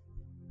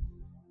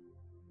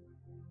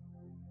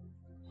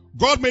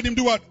 God made him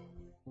do what?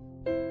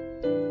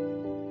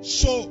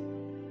 So,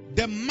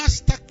 the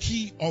master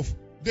key of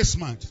this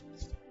man,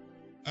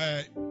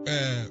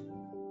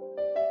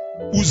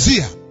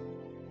 Uzziah,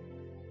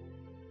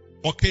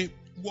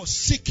 was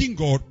seeking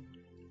God.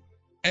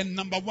 And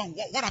number one,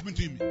 what happened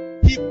to him?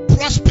 He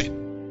prospered.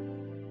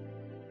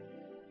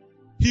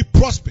 He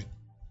prospered.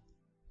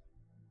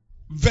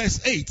 Verse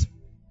 8.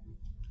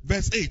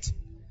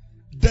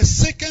 The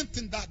second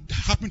thing that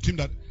happened to him,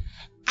 that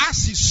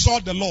as he saw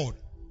the Lord,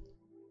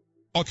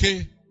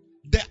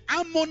 the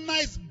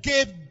Ammonites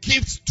gave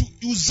gifts to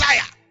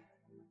Uzziah.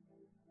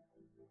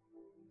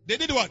 They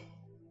did what?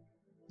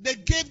 They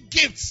gave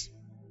gifts.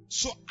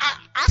 So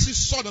as he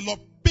saw the Lord,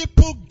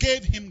 people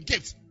gave him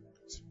gifts.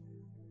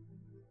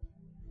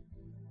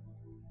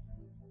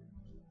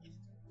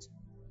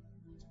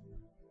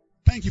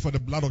 Thank you for the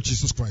blood of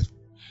Jesus Christ.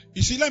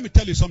 You see, let me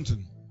tell you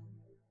something.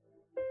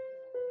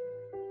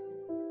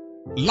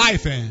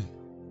 Life,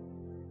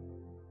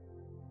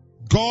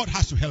 God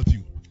has to help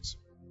you.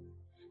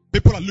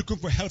 People are looking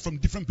for help from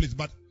different places,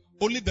 but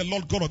only the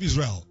Lord God of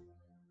Israel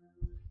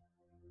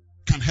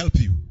can help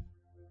you.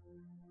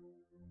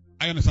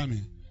 I understand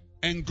me.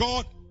 And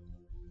God,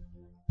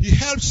 He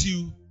helps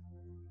you,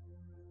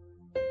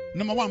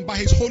 number one, by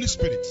His Holy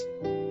Spirit.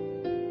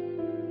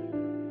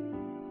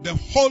 The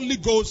Holy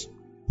Ghost,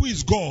 who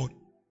is God,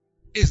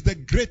 is the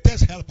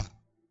greatest helper.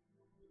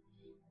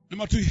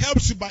 Number two, He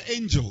helps you by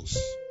angels.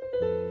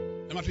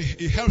 Number three,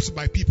 He helps you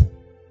by people.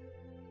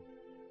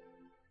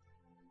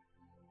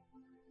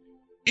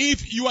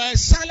 If you are a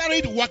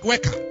salaried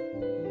worker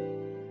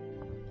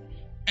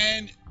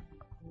and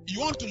you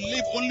want to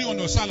live only on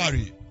your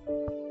salary,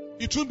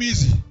 it won't be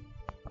easy.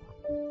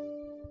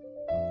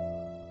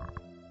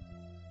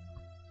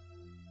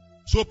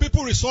 So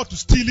people resort to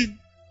stealing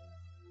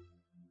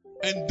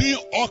and doing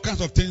all kinds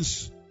of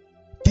things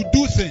to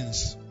do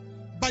things.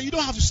 But you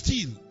don't have to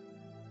steal.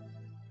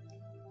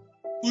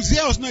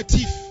 Uzziah was not a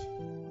thief.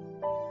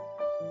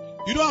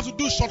 You don't have to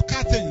do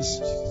shortcut things.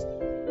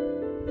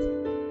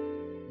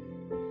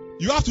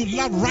 You have to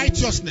love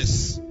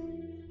righteousness.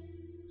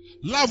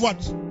 Love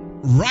what?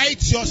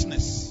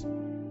 Righteousness.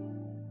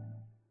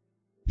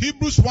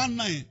 Hebrews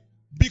 1:9.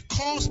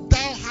 Because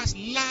thou hast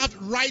loved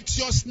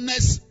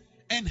righteousness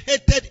and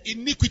hated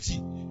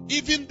iniquity,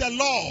 even the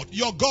Lord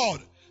your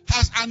God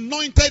has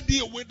anointed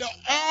thee with the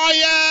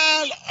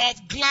oil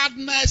of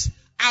gladness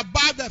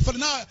above the fellow.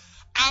 Now,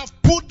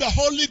 I've put the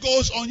Holy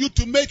Ghost on you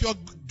to make you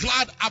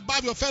glad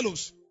above your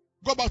fellows.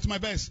 Go back to my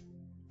verse.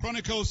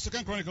 First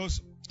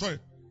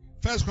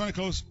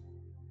Chronicles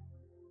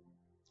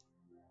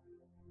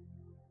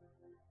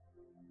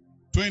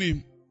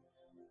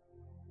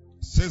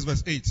 26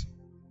 verse 8.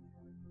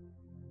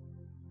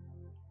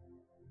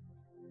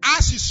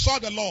 As he saw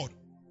the Lord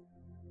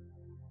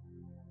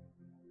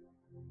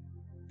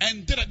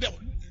and did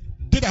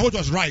that which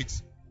was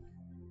right.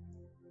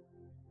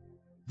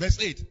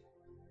 Verse 8.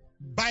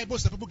 Bible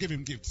says people gave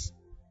him gifts.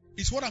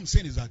 It's what I'm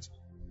saying is that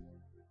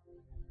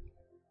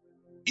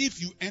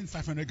if you earn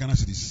 500 Ghana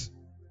cedis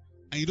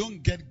and you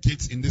don't get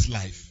gifts in this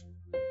life,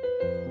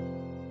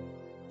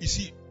 you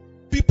see,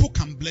 people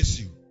can bless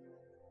you.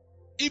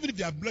 Even if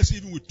they are blessed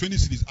even with 20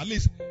 cedis, at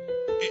least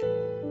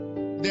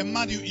the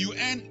money you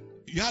earn,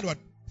 you had what?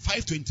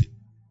 520.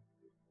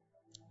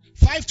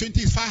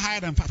 520 is far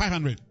higher than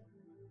 500.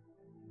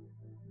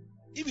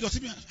 If it was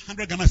even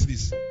 100 Ghana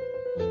cedis,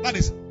 that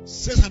is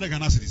 600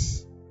 Ghana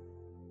cedis.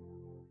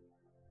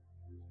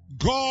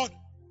 God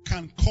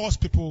can cause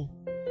people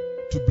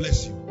to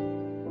bless you.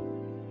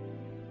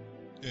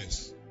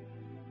 Yes.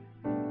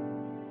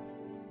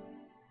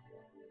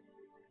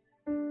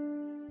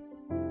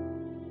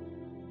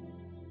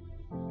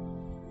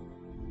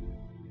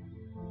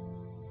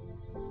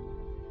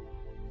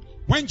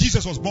 When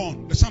Jesus was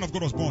born, the Son of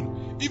God was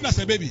born, even as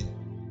a baby,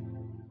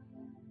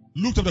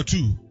 Luke chapter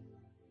 2,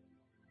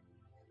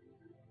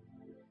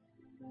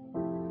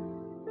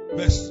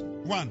 verse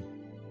 1.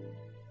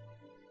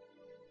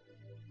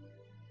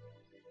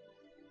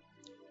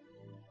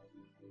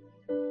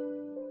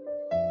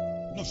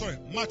 No, sorry,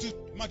 Matthew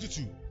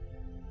 2.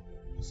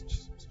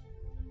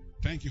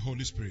 Thank you,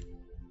 Holy Spirit.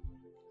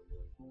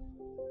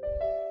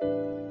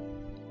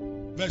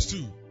 Verse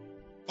 2.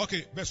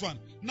 Okay, verse 1.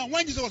 Now,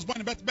 when Jesus was born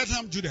in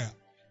Bethlehem, Judah,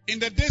 in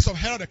the days of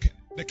Herod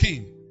the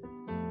king,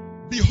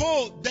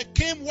 behold, there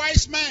came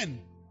wise men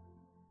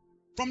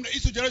from the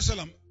east to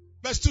Jerusalem.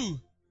 Verse 2,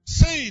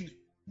 saying,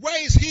 where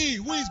is he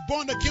who is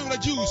born the King of the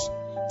Jews?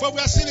 For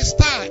we have seen a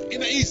star in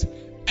the east,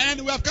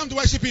 and we have come to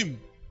worship him.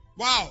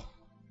 Wow.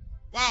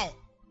 Wow.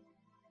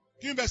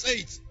 Give me verse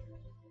 8.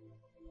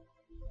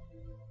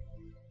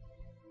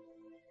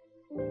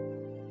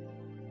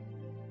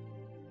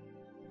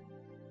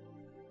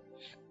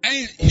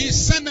 And he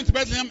sent them to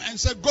Bethlehem and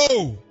said,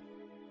 go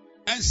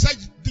and search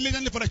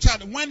diligently for the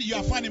child. When you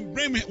are found him,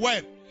 bring me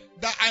word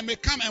that I may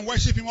come and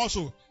worship him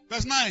also.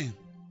 Verse 9.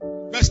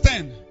 Verse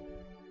 10.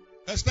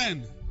 Verse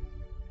 10.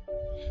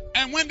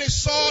 And when they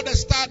saw the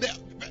star,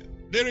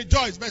 they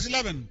rejoiced. Verse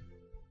 11.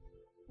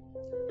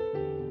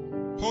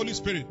 Holy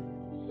Spirit.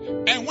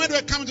 And when they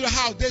were coming to the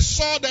house, they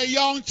saw the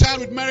young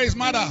child with Mary his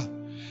mother,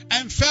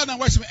 and fell and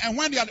worshipped him. And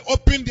when they had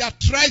opened their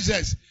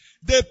treasures,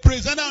 they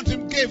presented unto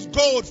him gifts,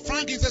 gold,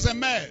 frankincense, and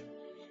myrrh.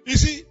 You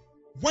see,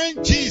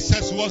 when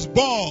Jesus was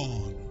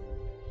born,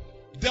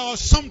 there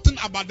was something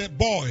about the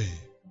boy.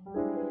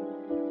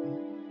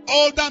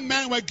 Older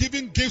men were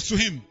giving gifts to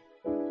him.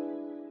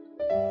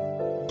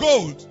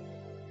 Gold,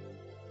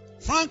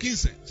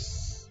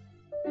 frankincense.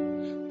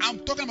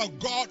 I'm talking about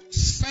God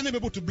sending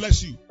people to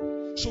bless you.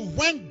 So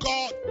when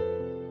God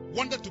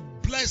wanted to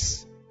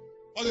bless,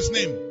 what's his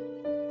name?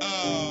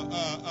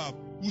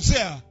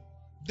 Uzziah,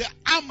 the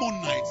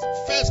Ammonites.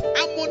 First,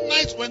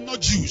 Ammonites were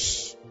not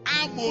Jews.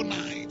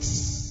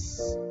 Ammonites.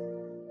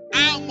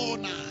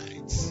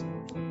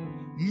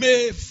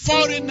 May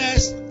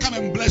foreigners come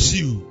and bless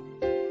you.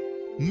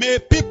 May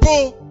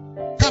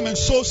people come and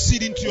sow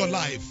seed into your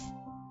life.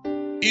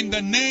 In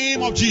the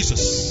name of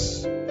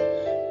Jesus.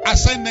 I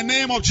say in the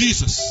name of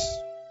Jesus.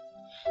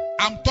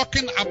 I'm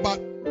talking about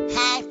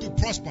how to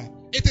prosper.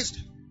 It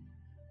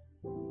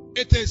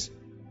is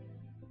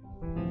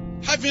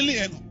heavenly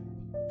and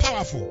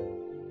powerful.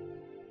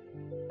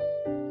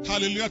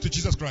 Hallelujah to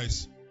Jesus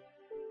Christ.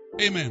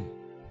 Amen.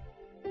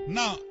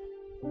 Now,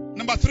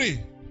 number 3.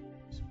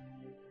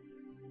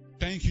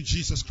 Thank you,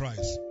 Jesus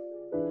Christ.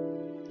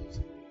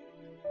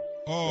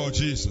 Oh,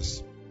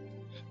 Jesus.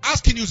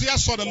 As King Uzziah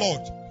saw the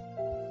Lord,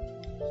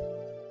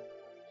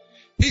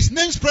 his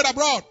name spread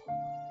abroad.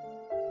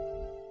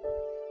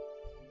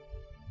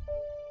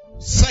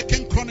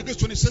 2 Chronicles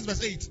 26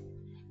 verse 8.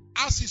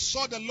 As he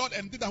saw the Lord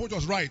and did that which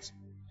was right.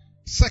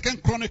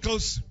 2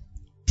 Chronicles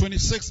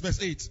 26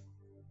 verse 8.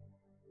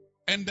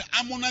 And the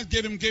Ammonites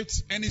gave him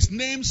gifts, and his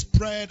name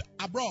spread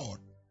abroad.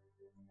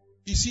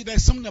 You see,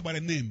 there's something about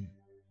a name.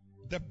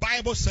 The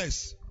Bible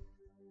says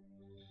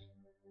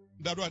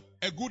that what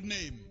a good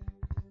name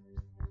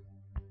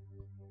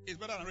is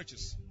better than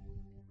riches.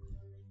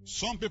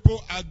 Some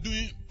people are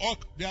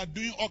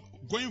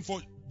going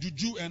for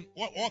juju and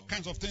all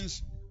kinds of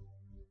things.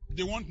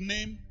 They want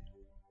name,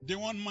 they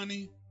want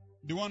money,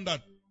 they want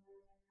that.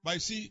 But you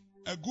see,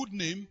 a good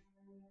name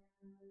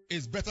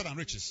is better than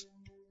riches.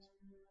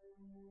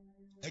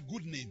 A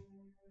good name.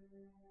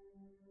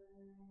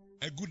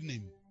 A good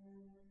name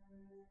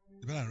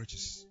is better than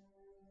riches.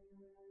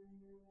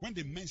 When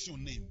they mention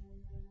your name,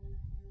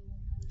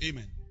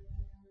 amen.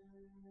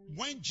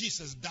 When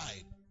Jesus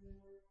died,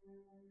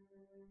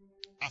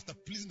 after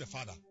pleasing the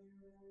Father,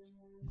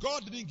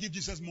 God didn't give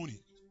Jesus money.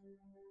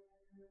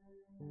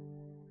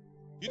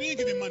 He didn't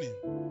give him money.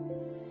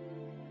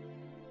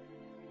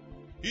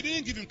 He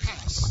didn't give him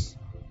cars.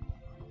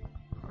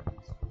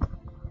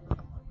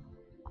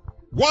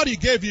 What he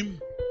gave him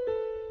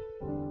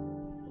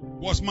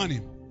was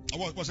money.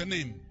 Was a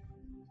name.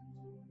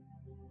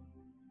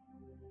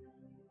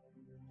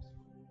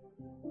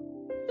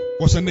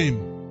 Was a name.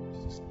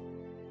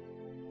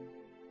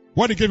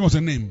 What he gave him was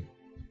a name.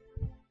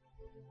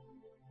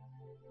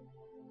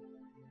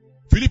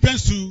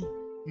 Philippians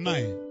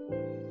 2:9.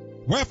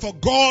 Wherefore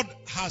God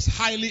has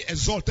highly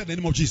exalted the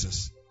name of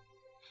Jesus,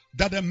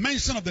 that the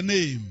mention of the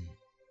name,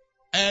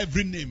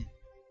 every name,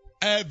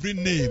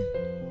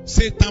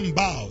 Satan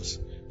bows,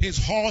 his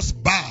horse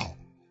bow,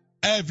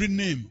 every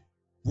name,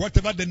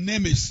 whatever the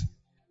name is,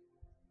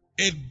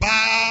 it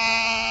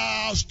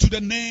bows to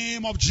the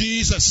name of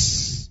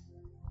Jesus.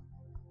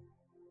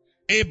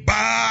 It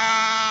bows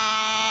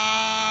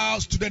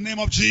to the name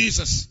of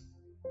Jesus.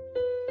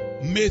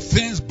 May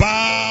things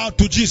bow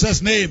to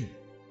Jesus' name.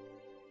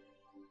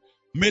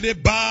 May they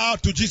bow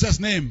to Jesus'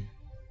 name.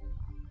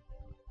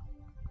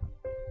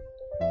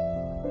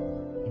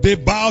 They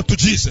bow to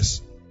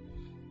Jesus.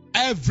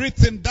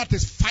 Everything that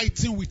is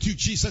fighting with you,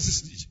 Jesus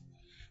is.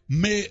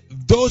 May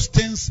those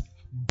things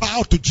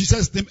bow to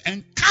Jesus' name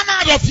and come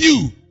out of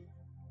you.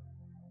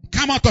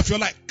 Come out of your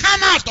life.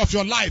 Come out of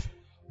your life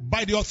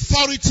by the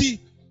authority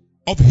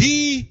of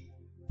He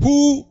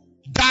who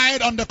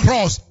died on the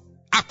cross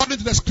according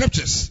to the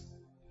scriptures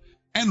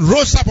and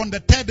rose up on the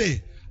third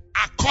day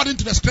according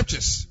to the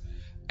scriptures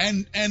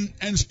and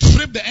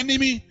stripped the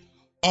enemy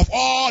of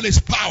all his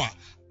power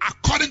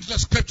according to the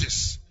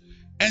scriptures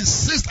and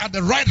sits at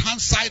the right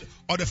hand side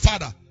of the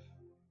Father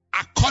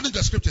according to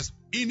the scriptures.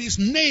 In His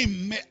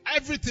name may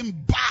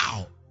everything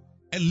bow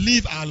and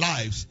live our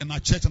lives and our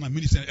church and our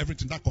ministry and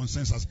everything that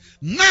concerns us.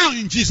 Now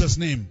in Jesus'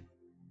 name.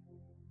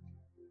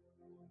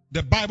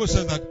 The Bible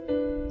says that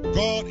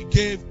God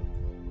gave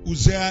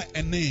Uzziah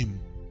a name.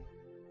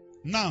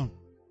 Now,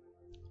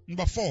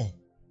 number 4.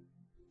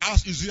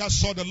 As Uzziah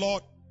saw the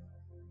Lord,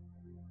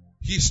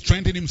 he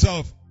strengthened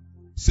himself.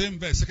 Same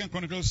verse, 2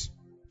 Chronicles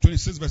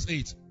 26 verse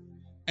 8.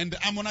 And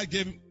the Ammonite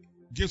gave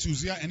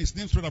Uzziah and his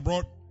name spread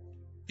abroad,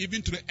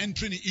 even to the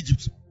entering in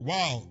Egypt.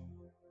 Wow.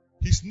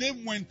 His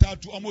name went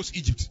out to almost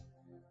Egypt.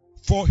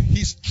 For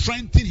he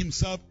strengthened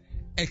himself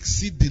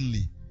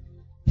exceedingly.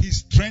 He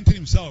strengthened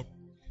himself.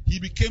 He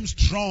became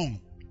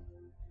strong.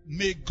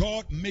 May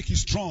God make you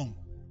strong.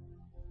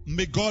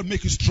 May God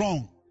make you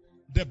strong.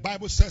 The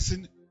Bible says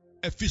in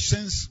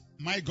Ephesians,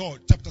 my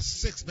God, chapter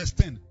 6 verse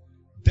 10.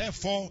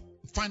 Therefore,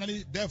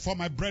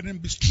 my brethren,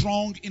 be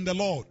strong in the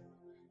Lord.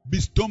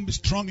 Don't be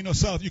strong in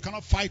yourself. You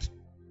cannot fight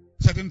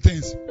certain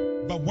things.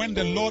 But when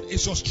the Lord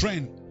is your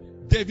strength,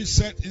 David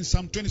said in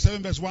Psalm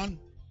 27 verse 1,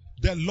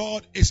 the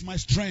Lord is my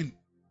strength.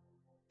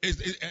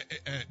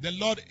 The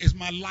Lord is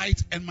my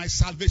light and my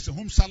salvation.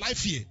 Whom shall I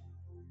fear?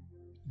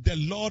 The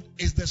Lord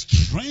is the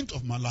strength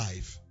of my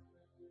life.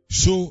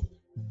 So,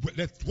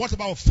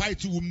 whatever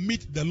fight, you will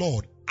meet the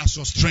Lord as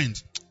your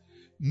strength.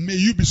 May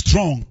you be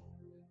strong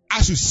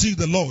as you seek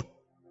the Lord.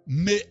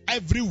 May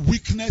every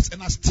weakness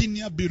and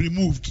asthenia be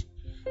removed.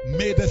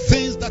 May the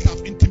things that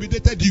have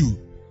intimidated you,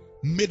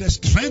 may the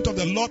strength of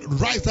the Lord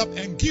rise up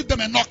and give them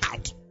a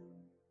knockout.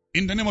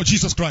 In the name of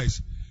Jesus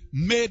Christ.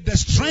 May the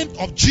strength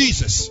of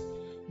Jesus,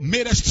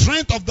 may the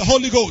strength of the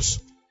Holy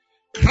Ghost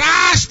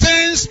crush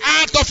things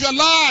out of your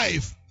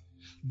life.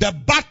 The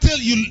battle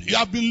you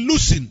have been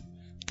losing,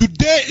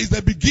 today is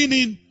the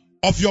beginning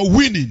of your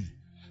winning.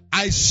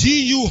 I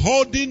see you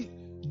holding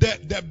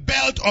the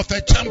belt of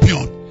a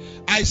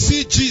champion. I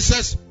see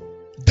Jesus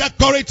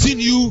decorating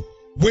you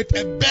with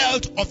a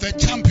belt of a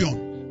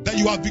champion, that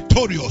you are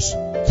victorious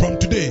from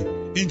today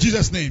in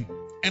Jesus' name.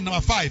 And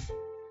number 5,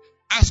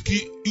 as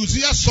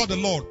Uzziah saw the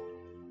Lord,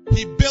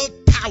 he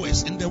built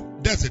towers in the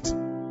desert.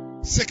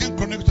 2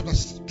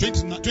 Chronicles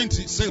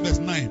 26 verse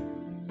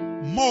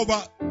 9.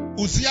 Moreover,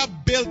 Uzziah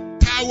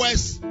built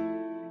towers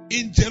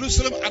in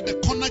Jerusalem at the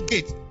corner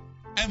gate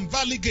and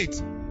valley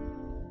gate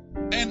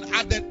and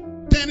at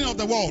the turning of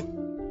the wall,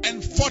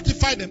 and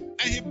fortified them.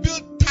 And he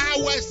built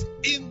towers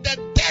in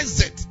the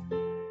desert.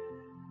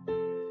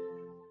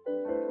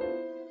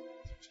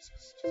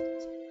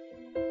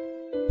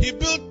 He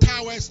built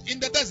towers in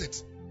the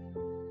desert.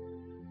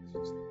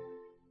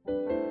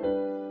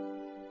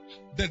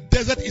 The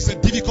desert is a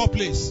difficult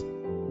place.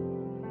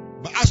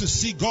 But as you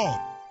see God,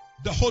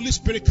 the Holy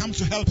Spirit comes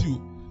to help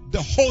you.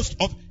 The host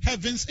of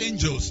heaven's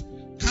angels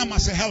come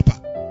as a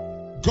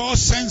helper. God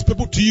sends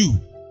people to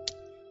you.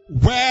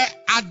 Where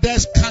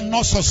others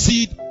cannot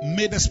succeed,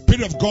 may the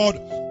Spirit of God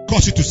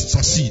cause you to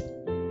succeed.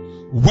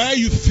 Where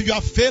you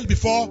have failed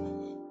before,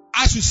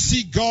 as you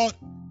see God,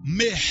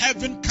 may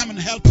heaven come and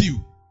help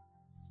you.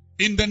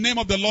 In the name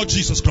of the Lord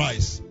Jesus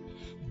Christ.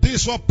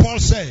 This is what Paul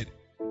said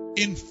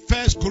in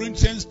 1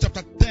 Corinthians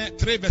chapter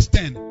 3 verse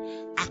 10.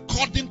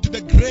 According to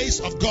the grace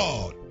of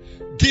God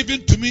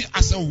given to me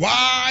as a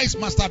wise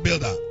master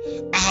builder,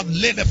 I have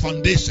laid a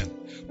foundation.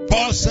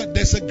 Paul said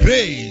there's a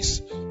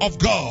grace of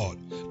God.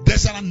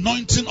 There's an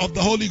anointing of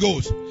the Holy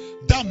Ghost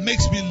that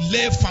makes me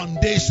lay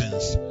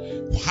foundations.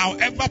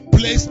 However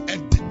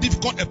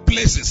difficult a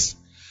place is,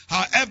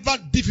 however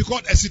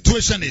difficult a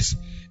situation is,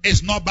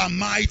 it's not by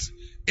might,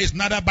 it's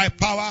neither by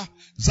power.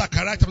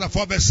 Zechariah chapter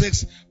 4 verse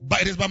 6,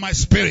 but it is by my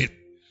spirit.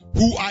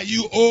 Who are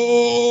you,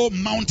 O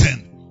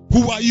mountain?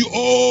 Who are you,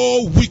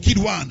 O wicked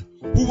one?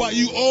 Who are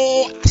you,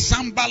 O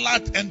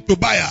Sanballat and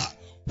Tobiah?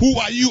 Who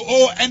are you,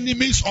 O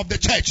enemies of the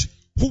church?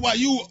 Who are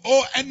you,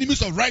 O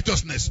enemies of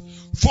righteousness?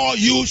 For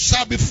you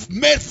shall be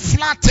made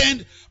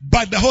flattened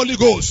by the Holy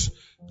Ghost.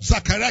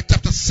 Zechariah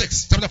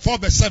chapter 4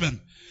 verse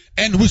 7.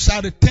 And we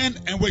shall return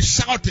and with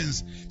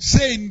shoutings,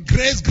 saying,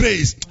 grace,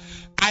 grace.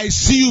 I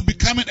see you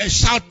becoming a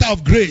shouter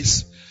of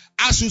grace.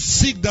 As you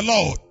seek the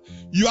Lord,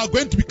 you are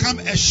going to become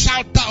a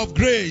shouter of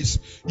grace.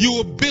 You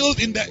will build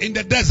in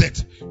the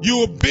desert. You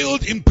will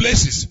build in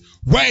places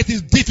where it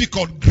is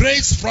difficult.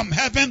 Grace from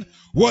heaven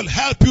will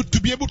help you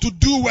to be able to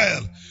do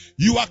well.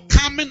 You are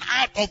coming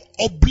out of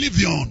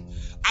oblivion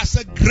as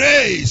a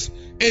grace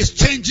is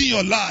changing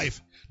your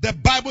life. The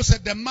Bible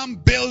said the man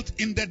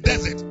built in the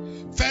desert.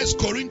 1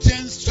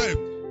 Corinthians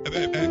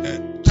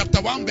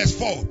chapter 1 verse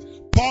 4.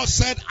 Paul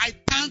said, I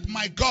thank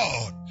my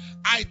God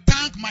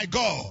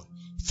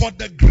for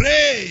the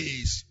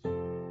grace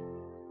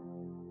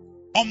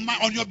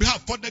on your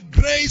behalf, for the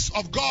grace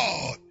of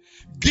God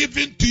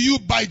given to you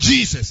by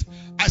Jesus.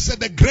 I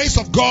said the grace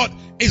of God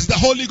is the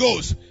Holy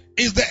Ghost,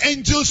 is the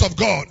angels of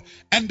God,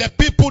 and the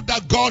people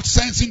that God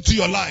sends into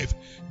your life.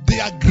 They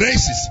are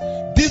graces.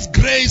 This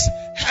grace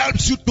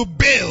helps you to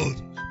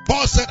build.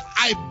 Paul said,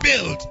 I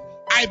build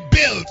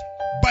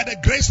by the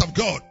grace of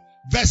God.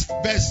 Verse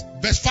 5.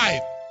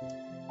 1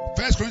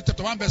 Corinthians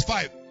chapter 1 verse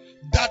 5.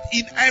 That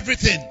in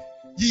everything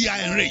ye are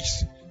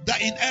enriched.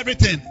 That in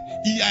everything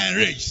ye are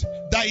enriched.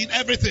 That in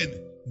everything,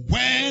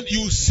 when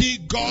you see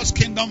God's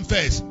kingdom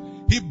first,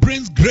 He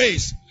brings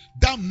grace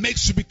that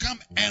makes you become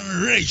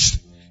enriched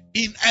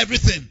in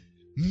everything.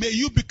 May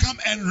you become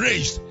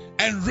enriched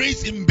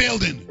in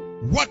building.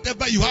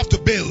 Whatever you have to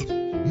build,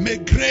 may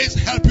grace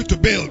help you to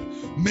build.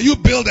 May you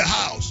build a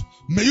house.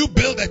 May you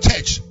build a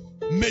church.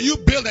 May you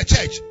build a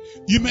church.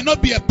 You may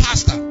not be a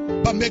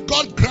pastor, but may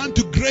God grant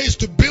you grace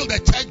to build a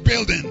church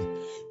building.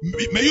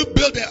 May you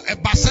build a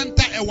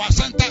basenta, a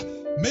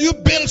wasenta. May you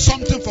build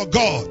something for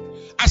God.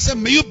 I said,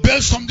 may you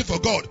build something for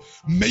God.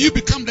 May you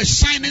become the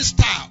shining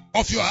star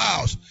of your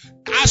house.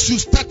 As you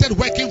started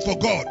working for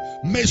God,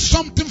 may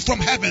something from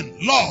heaven,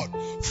 Lord,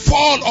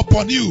 fall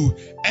upon you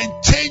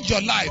and change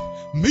your life.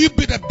 May you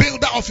be the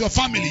builder of your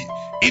family.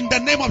 In the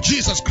name of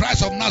Jesus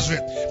Christ of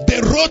Nazareth.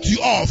 They wrote you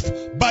off,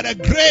 but a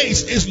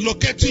grace is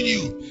locating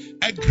you.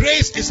 A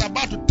grace is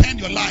about to turn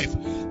your life.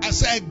 I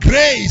say a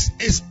grace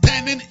is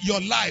turning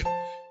your life.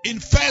 In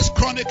 1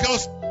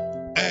 Chronicles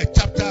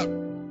chapter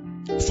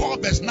 4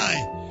 verse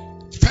 9.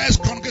 1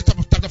 Chronicles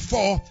chapter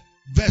 4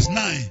 verse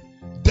 9.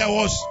 There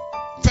was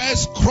 1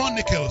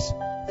 Chronicles.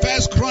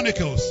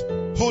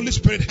 Holy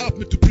Spirit, help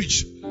me to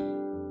preach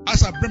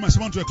as I bring my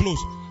sermon to a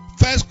close.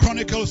 1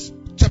 Chronicles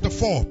chapter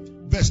 4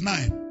 verse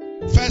 9.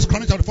 1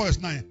 Chronicles chapter 4 verse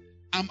 9.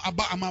 I'm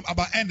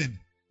about ending.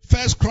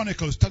 1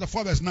 Chronicles chapter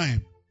 4 verse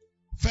 9.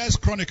 1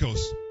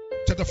 Chronicles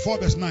chapter 4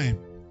 verse 9.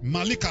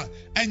 Malika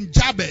and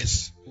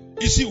Jabez.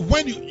 You see,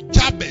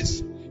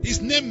 Jabez,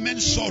 his name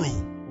meant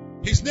sorrow.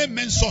 His name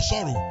meant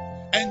sorrow.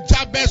 And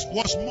Jabez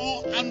was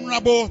more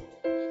honorable.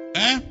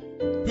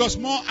 He was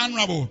more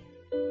honorable.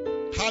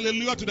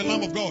 Hallelujah to the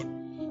Lamb of God.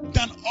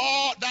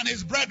 Than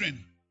his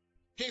brethren.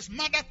 His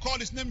mother called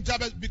his name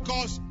Jabez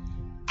because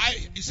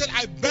he said,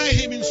 I bear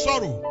him in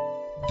sorrow.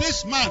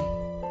 This man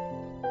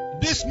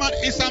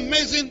is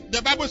amazing.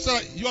 The Bible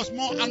says he was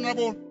more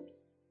honorable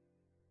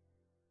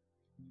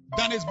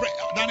than his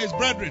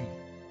brethren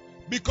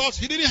because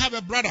he didn't have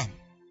a brother.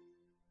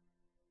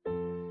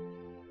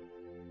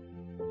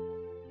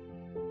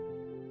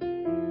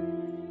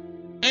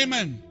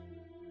 Amen.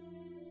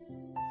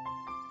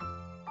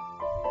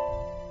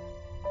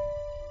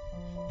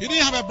 He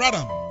didn't have a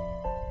brother.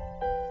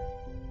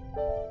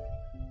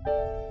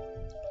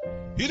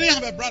 He didn't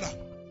have a brother.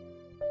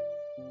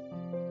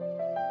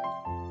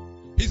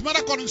 His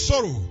mother called him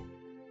sorrow.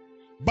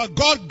 But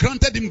God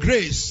granted him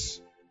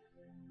grace.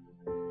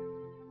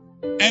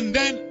 And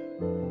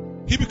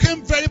then he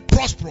became very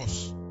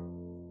prosperous.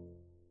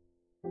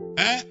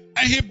 And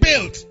he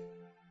built.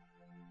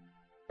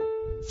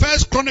 1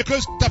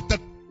 Chronicles chapter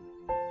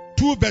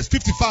 2 verse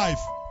 55.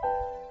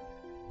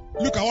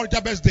 Look at what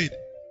Jabez did.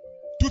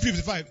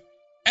 2:55.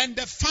 And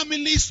the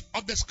families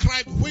of the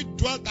scribe which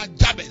dwelt at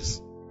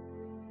Jabez.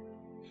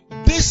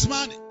 This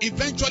man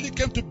eventually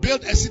came to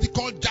build a city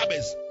called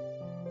Jabez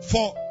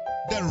for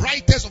the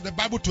writers of the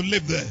Bible to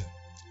live there.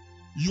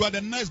 You are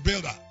the next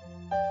builder,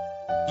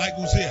 like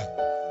Uzziah,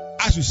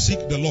 as you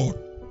seek the Lord.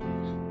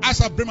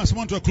 As I bring my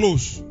sermon to a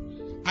close,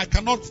 I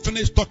cannot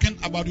finish talking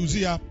about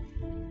Uzziah.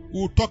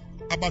 We'll talk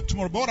about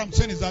tomorrow. But what I'm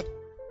saying is that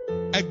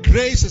a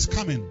grace is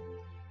coming,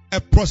 a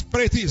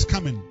prosperity is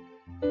coming.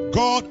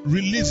 God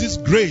releases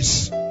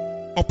grace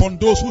upon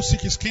those who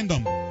seek His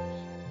kingdom.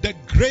 The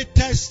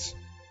greatest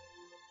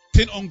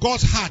thing on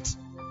God's heart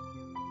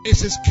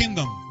is his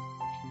kingdom.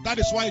 That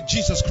is why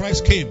Jesus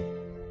Christ came.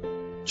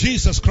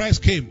 Jesus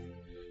Christ came.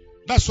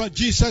 That's why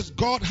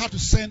God had to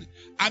send.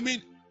 I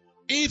mean,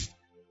 if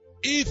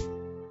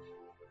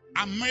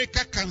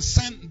America can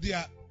send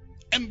their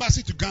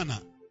embassy to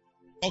Ghana,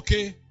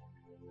 to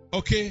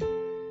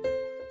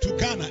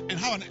Ghana and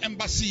have an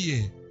embassy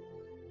here,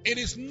 it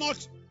is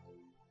not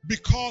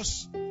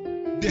because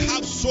they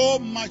have so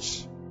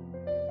much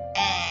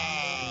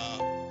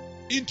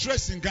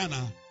interest in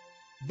Ghana,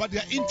 but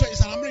their interest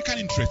is an American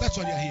interest. That's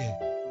why they are here.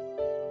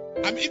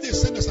 I mean, if they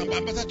send us an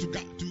ambassador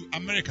to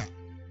America,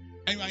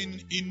 and you are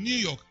in New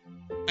York,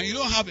 and you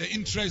don't have the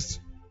interest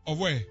of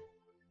where?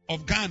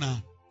 Of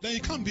Ghana, then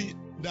you can't be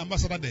the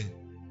ambassador there.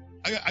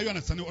 Are you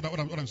understanding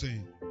what I'm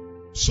saying?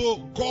 So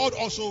God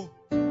also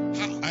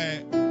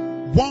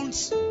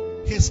wants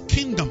his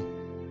kingdom,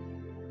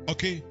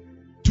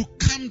 to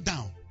come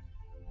down.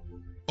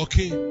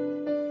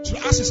 So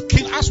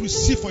as we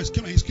see for his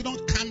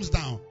kingdom comes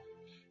down.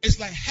 It's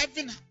like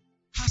heaven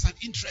has an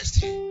interest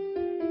here.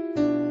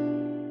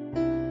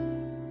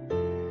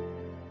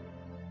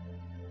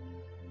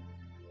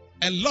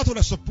 A lot of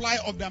the supply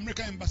of the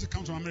American embassy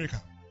comes from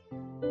America.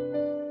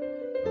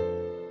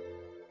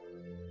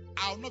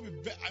 I will not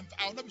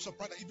be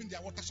surprised that even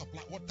their water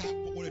supply,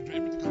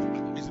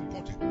 everything is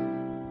important.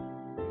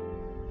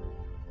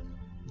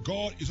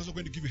 God is also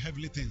going to give you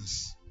heavenly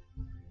things.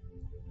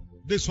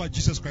 This is why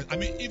Jesus Christ. I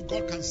mean, if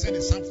God can send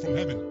his son from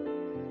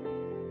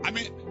heaven, I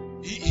mean,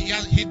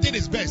 he did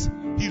his best.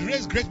 He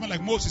raised great men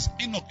like Moses,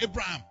 Enoch,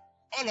 Abraham,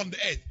 all on the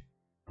earth,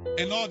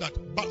 and all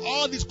that. But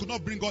all this could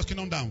not bring God's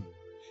kingdom down.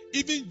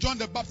 Even John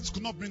the Baptist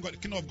could not bring the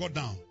kingdom of God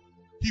down.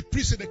 He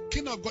preached that the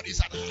kingdom of God is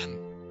at hand.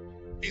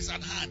 It's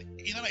at hand.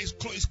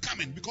 It's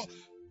coming, because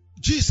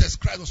Jesus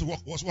Christ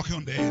was walking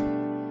on the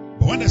earth.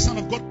 But when the Son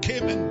of God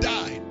came and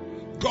died,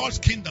 God's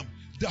kingdom,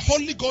 the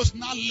Holy Ghost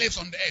now lives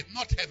on the earth,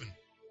 not heaven.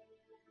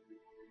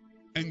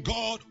 And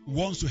God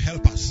wants to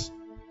help us.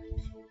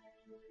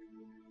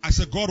 I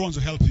said God wants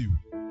to help you.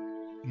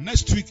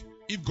 Next week,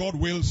 if God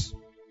wills,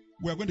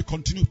 we are going to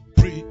continue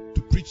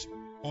to preach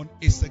on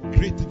it's a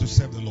great thing to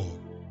serve the Lord.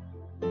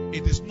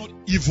 It is not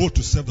evil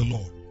to serve the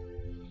Lord.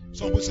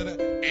 Some people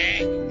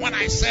say, when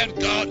I serve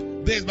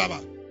God, there's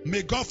Baba.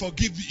 May God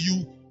forgive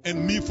you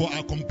and me for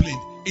our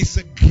complaint. It's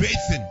a great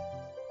thing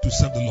to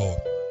serve the Lord.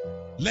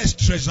 Let's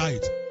treasure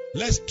it.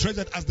 Let's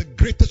treasure it as the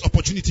greatest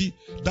opportunity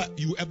that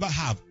you ever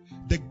have.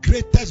 The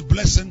greatest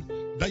blessing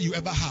that you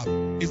ever have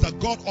is that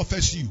God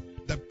offers you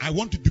that I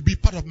want you to be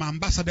part of my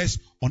ambassadors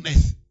on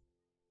earth.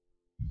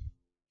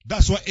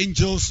 That's why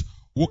angels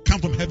will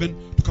come from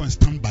heaven to come and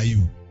stand by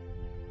you.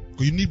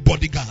 Because you need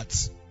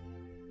bodyguards.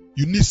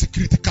 You need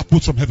security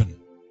couples from heaven.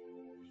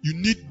 You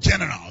need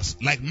generals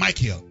like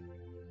Michael.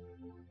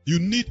 You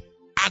need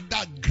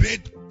other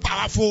great,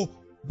 powerful,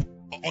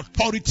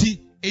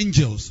 authority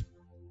angels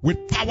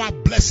with power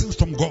blessings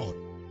from God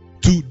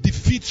to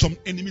defeat some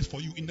enemies for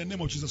you in the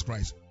name of Jesus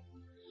Christ.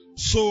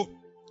 So,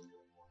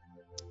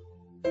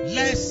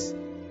 let's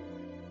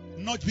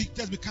not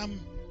just become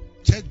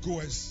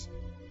churchgoers,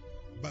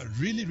 but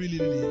really,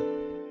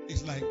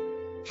 it's like,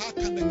 how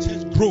can the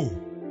church grow?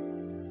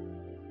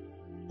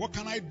 What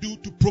can I do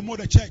to promote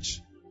the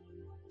church?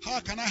 How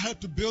can I help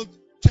to build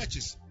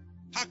churches?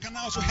 How can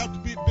I also help to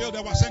build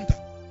our center?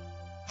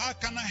 How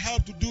can I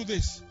help to do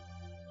this?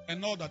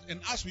 And all that. And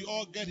as we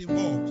all get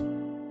involved,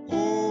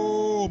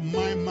 oh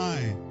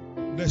my,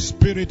 the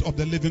Spirit of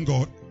the living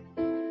God,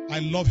 I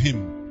love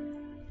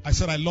him. I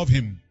said I love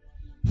him.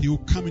 He will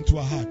come into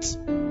our hearts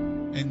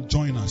and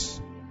join us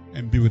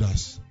and be with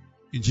us.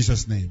 In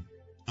Jesus' name,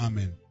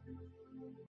 amen.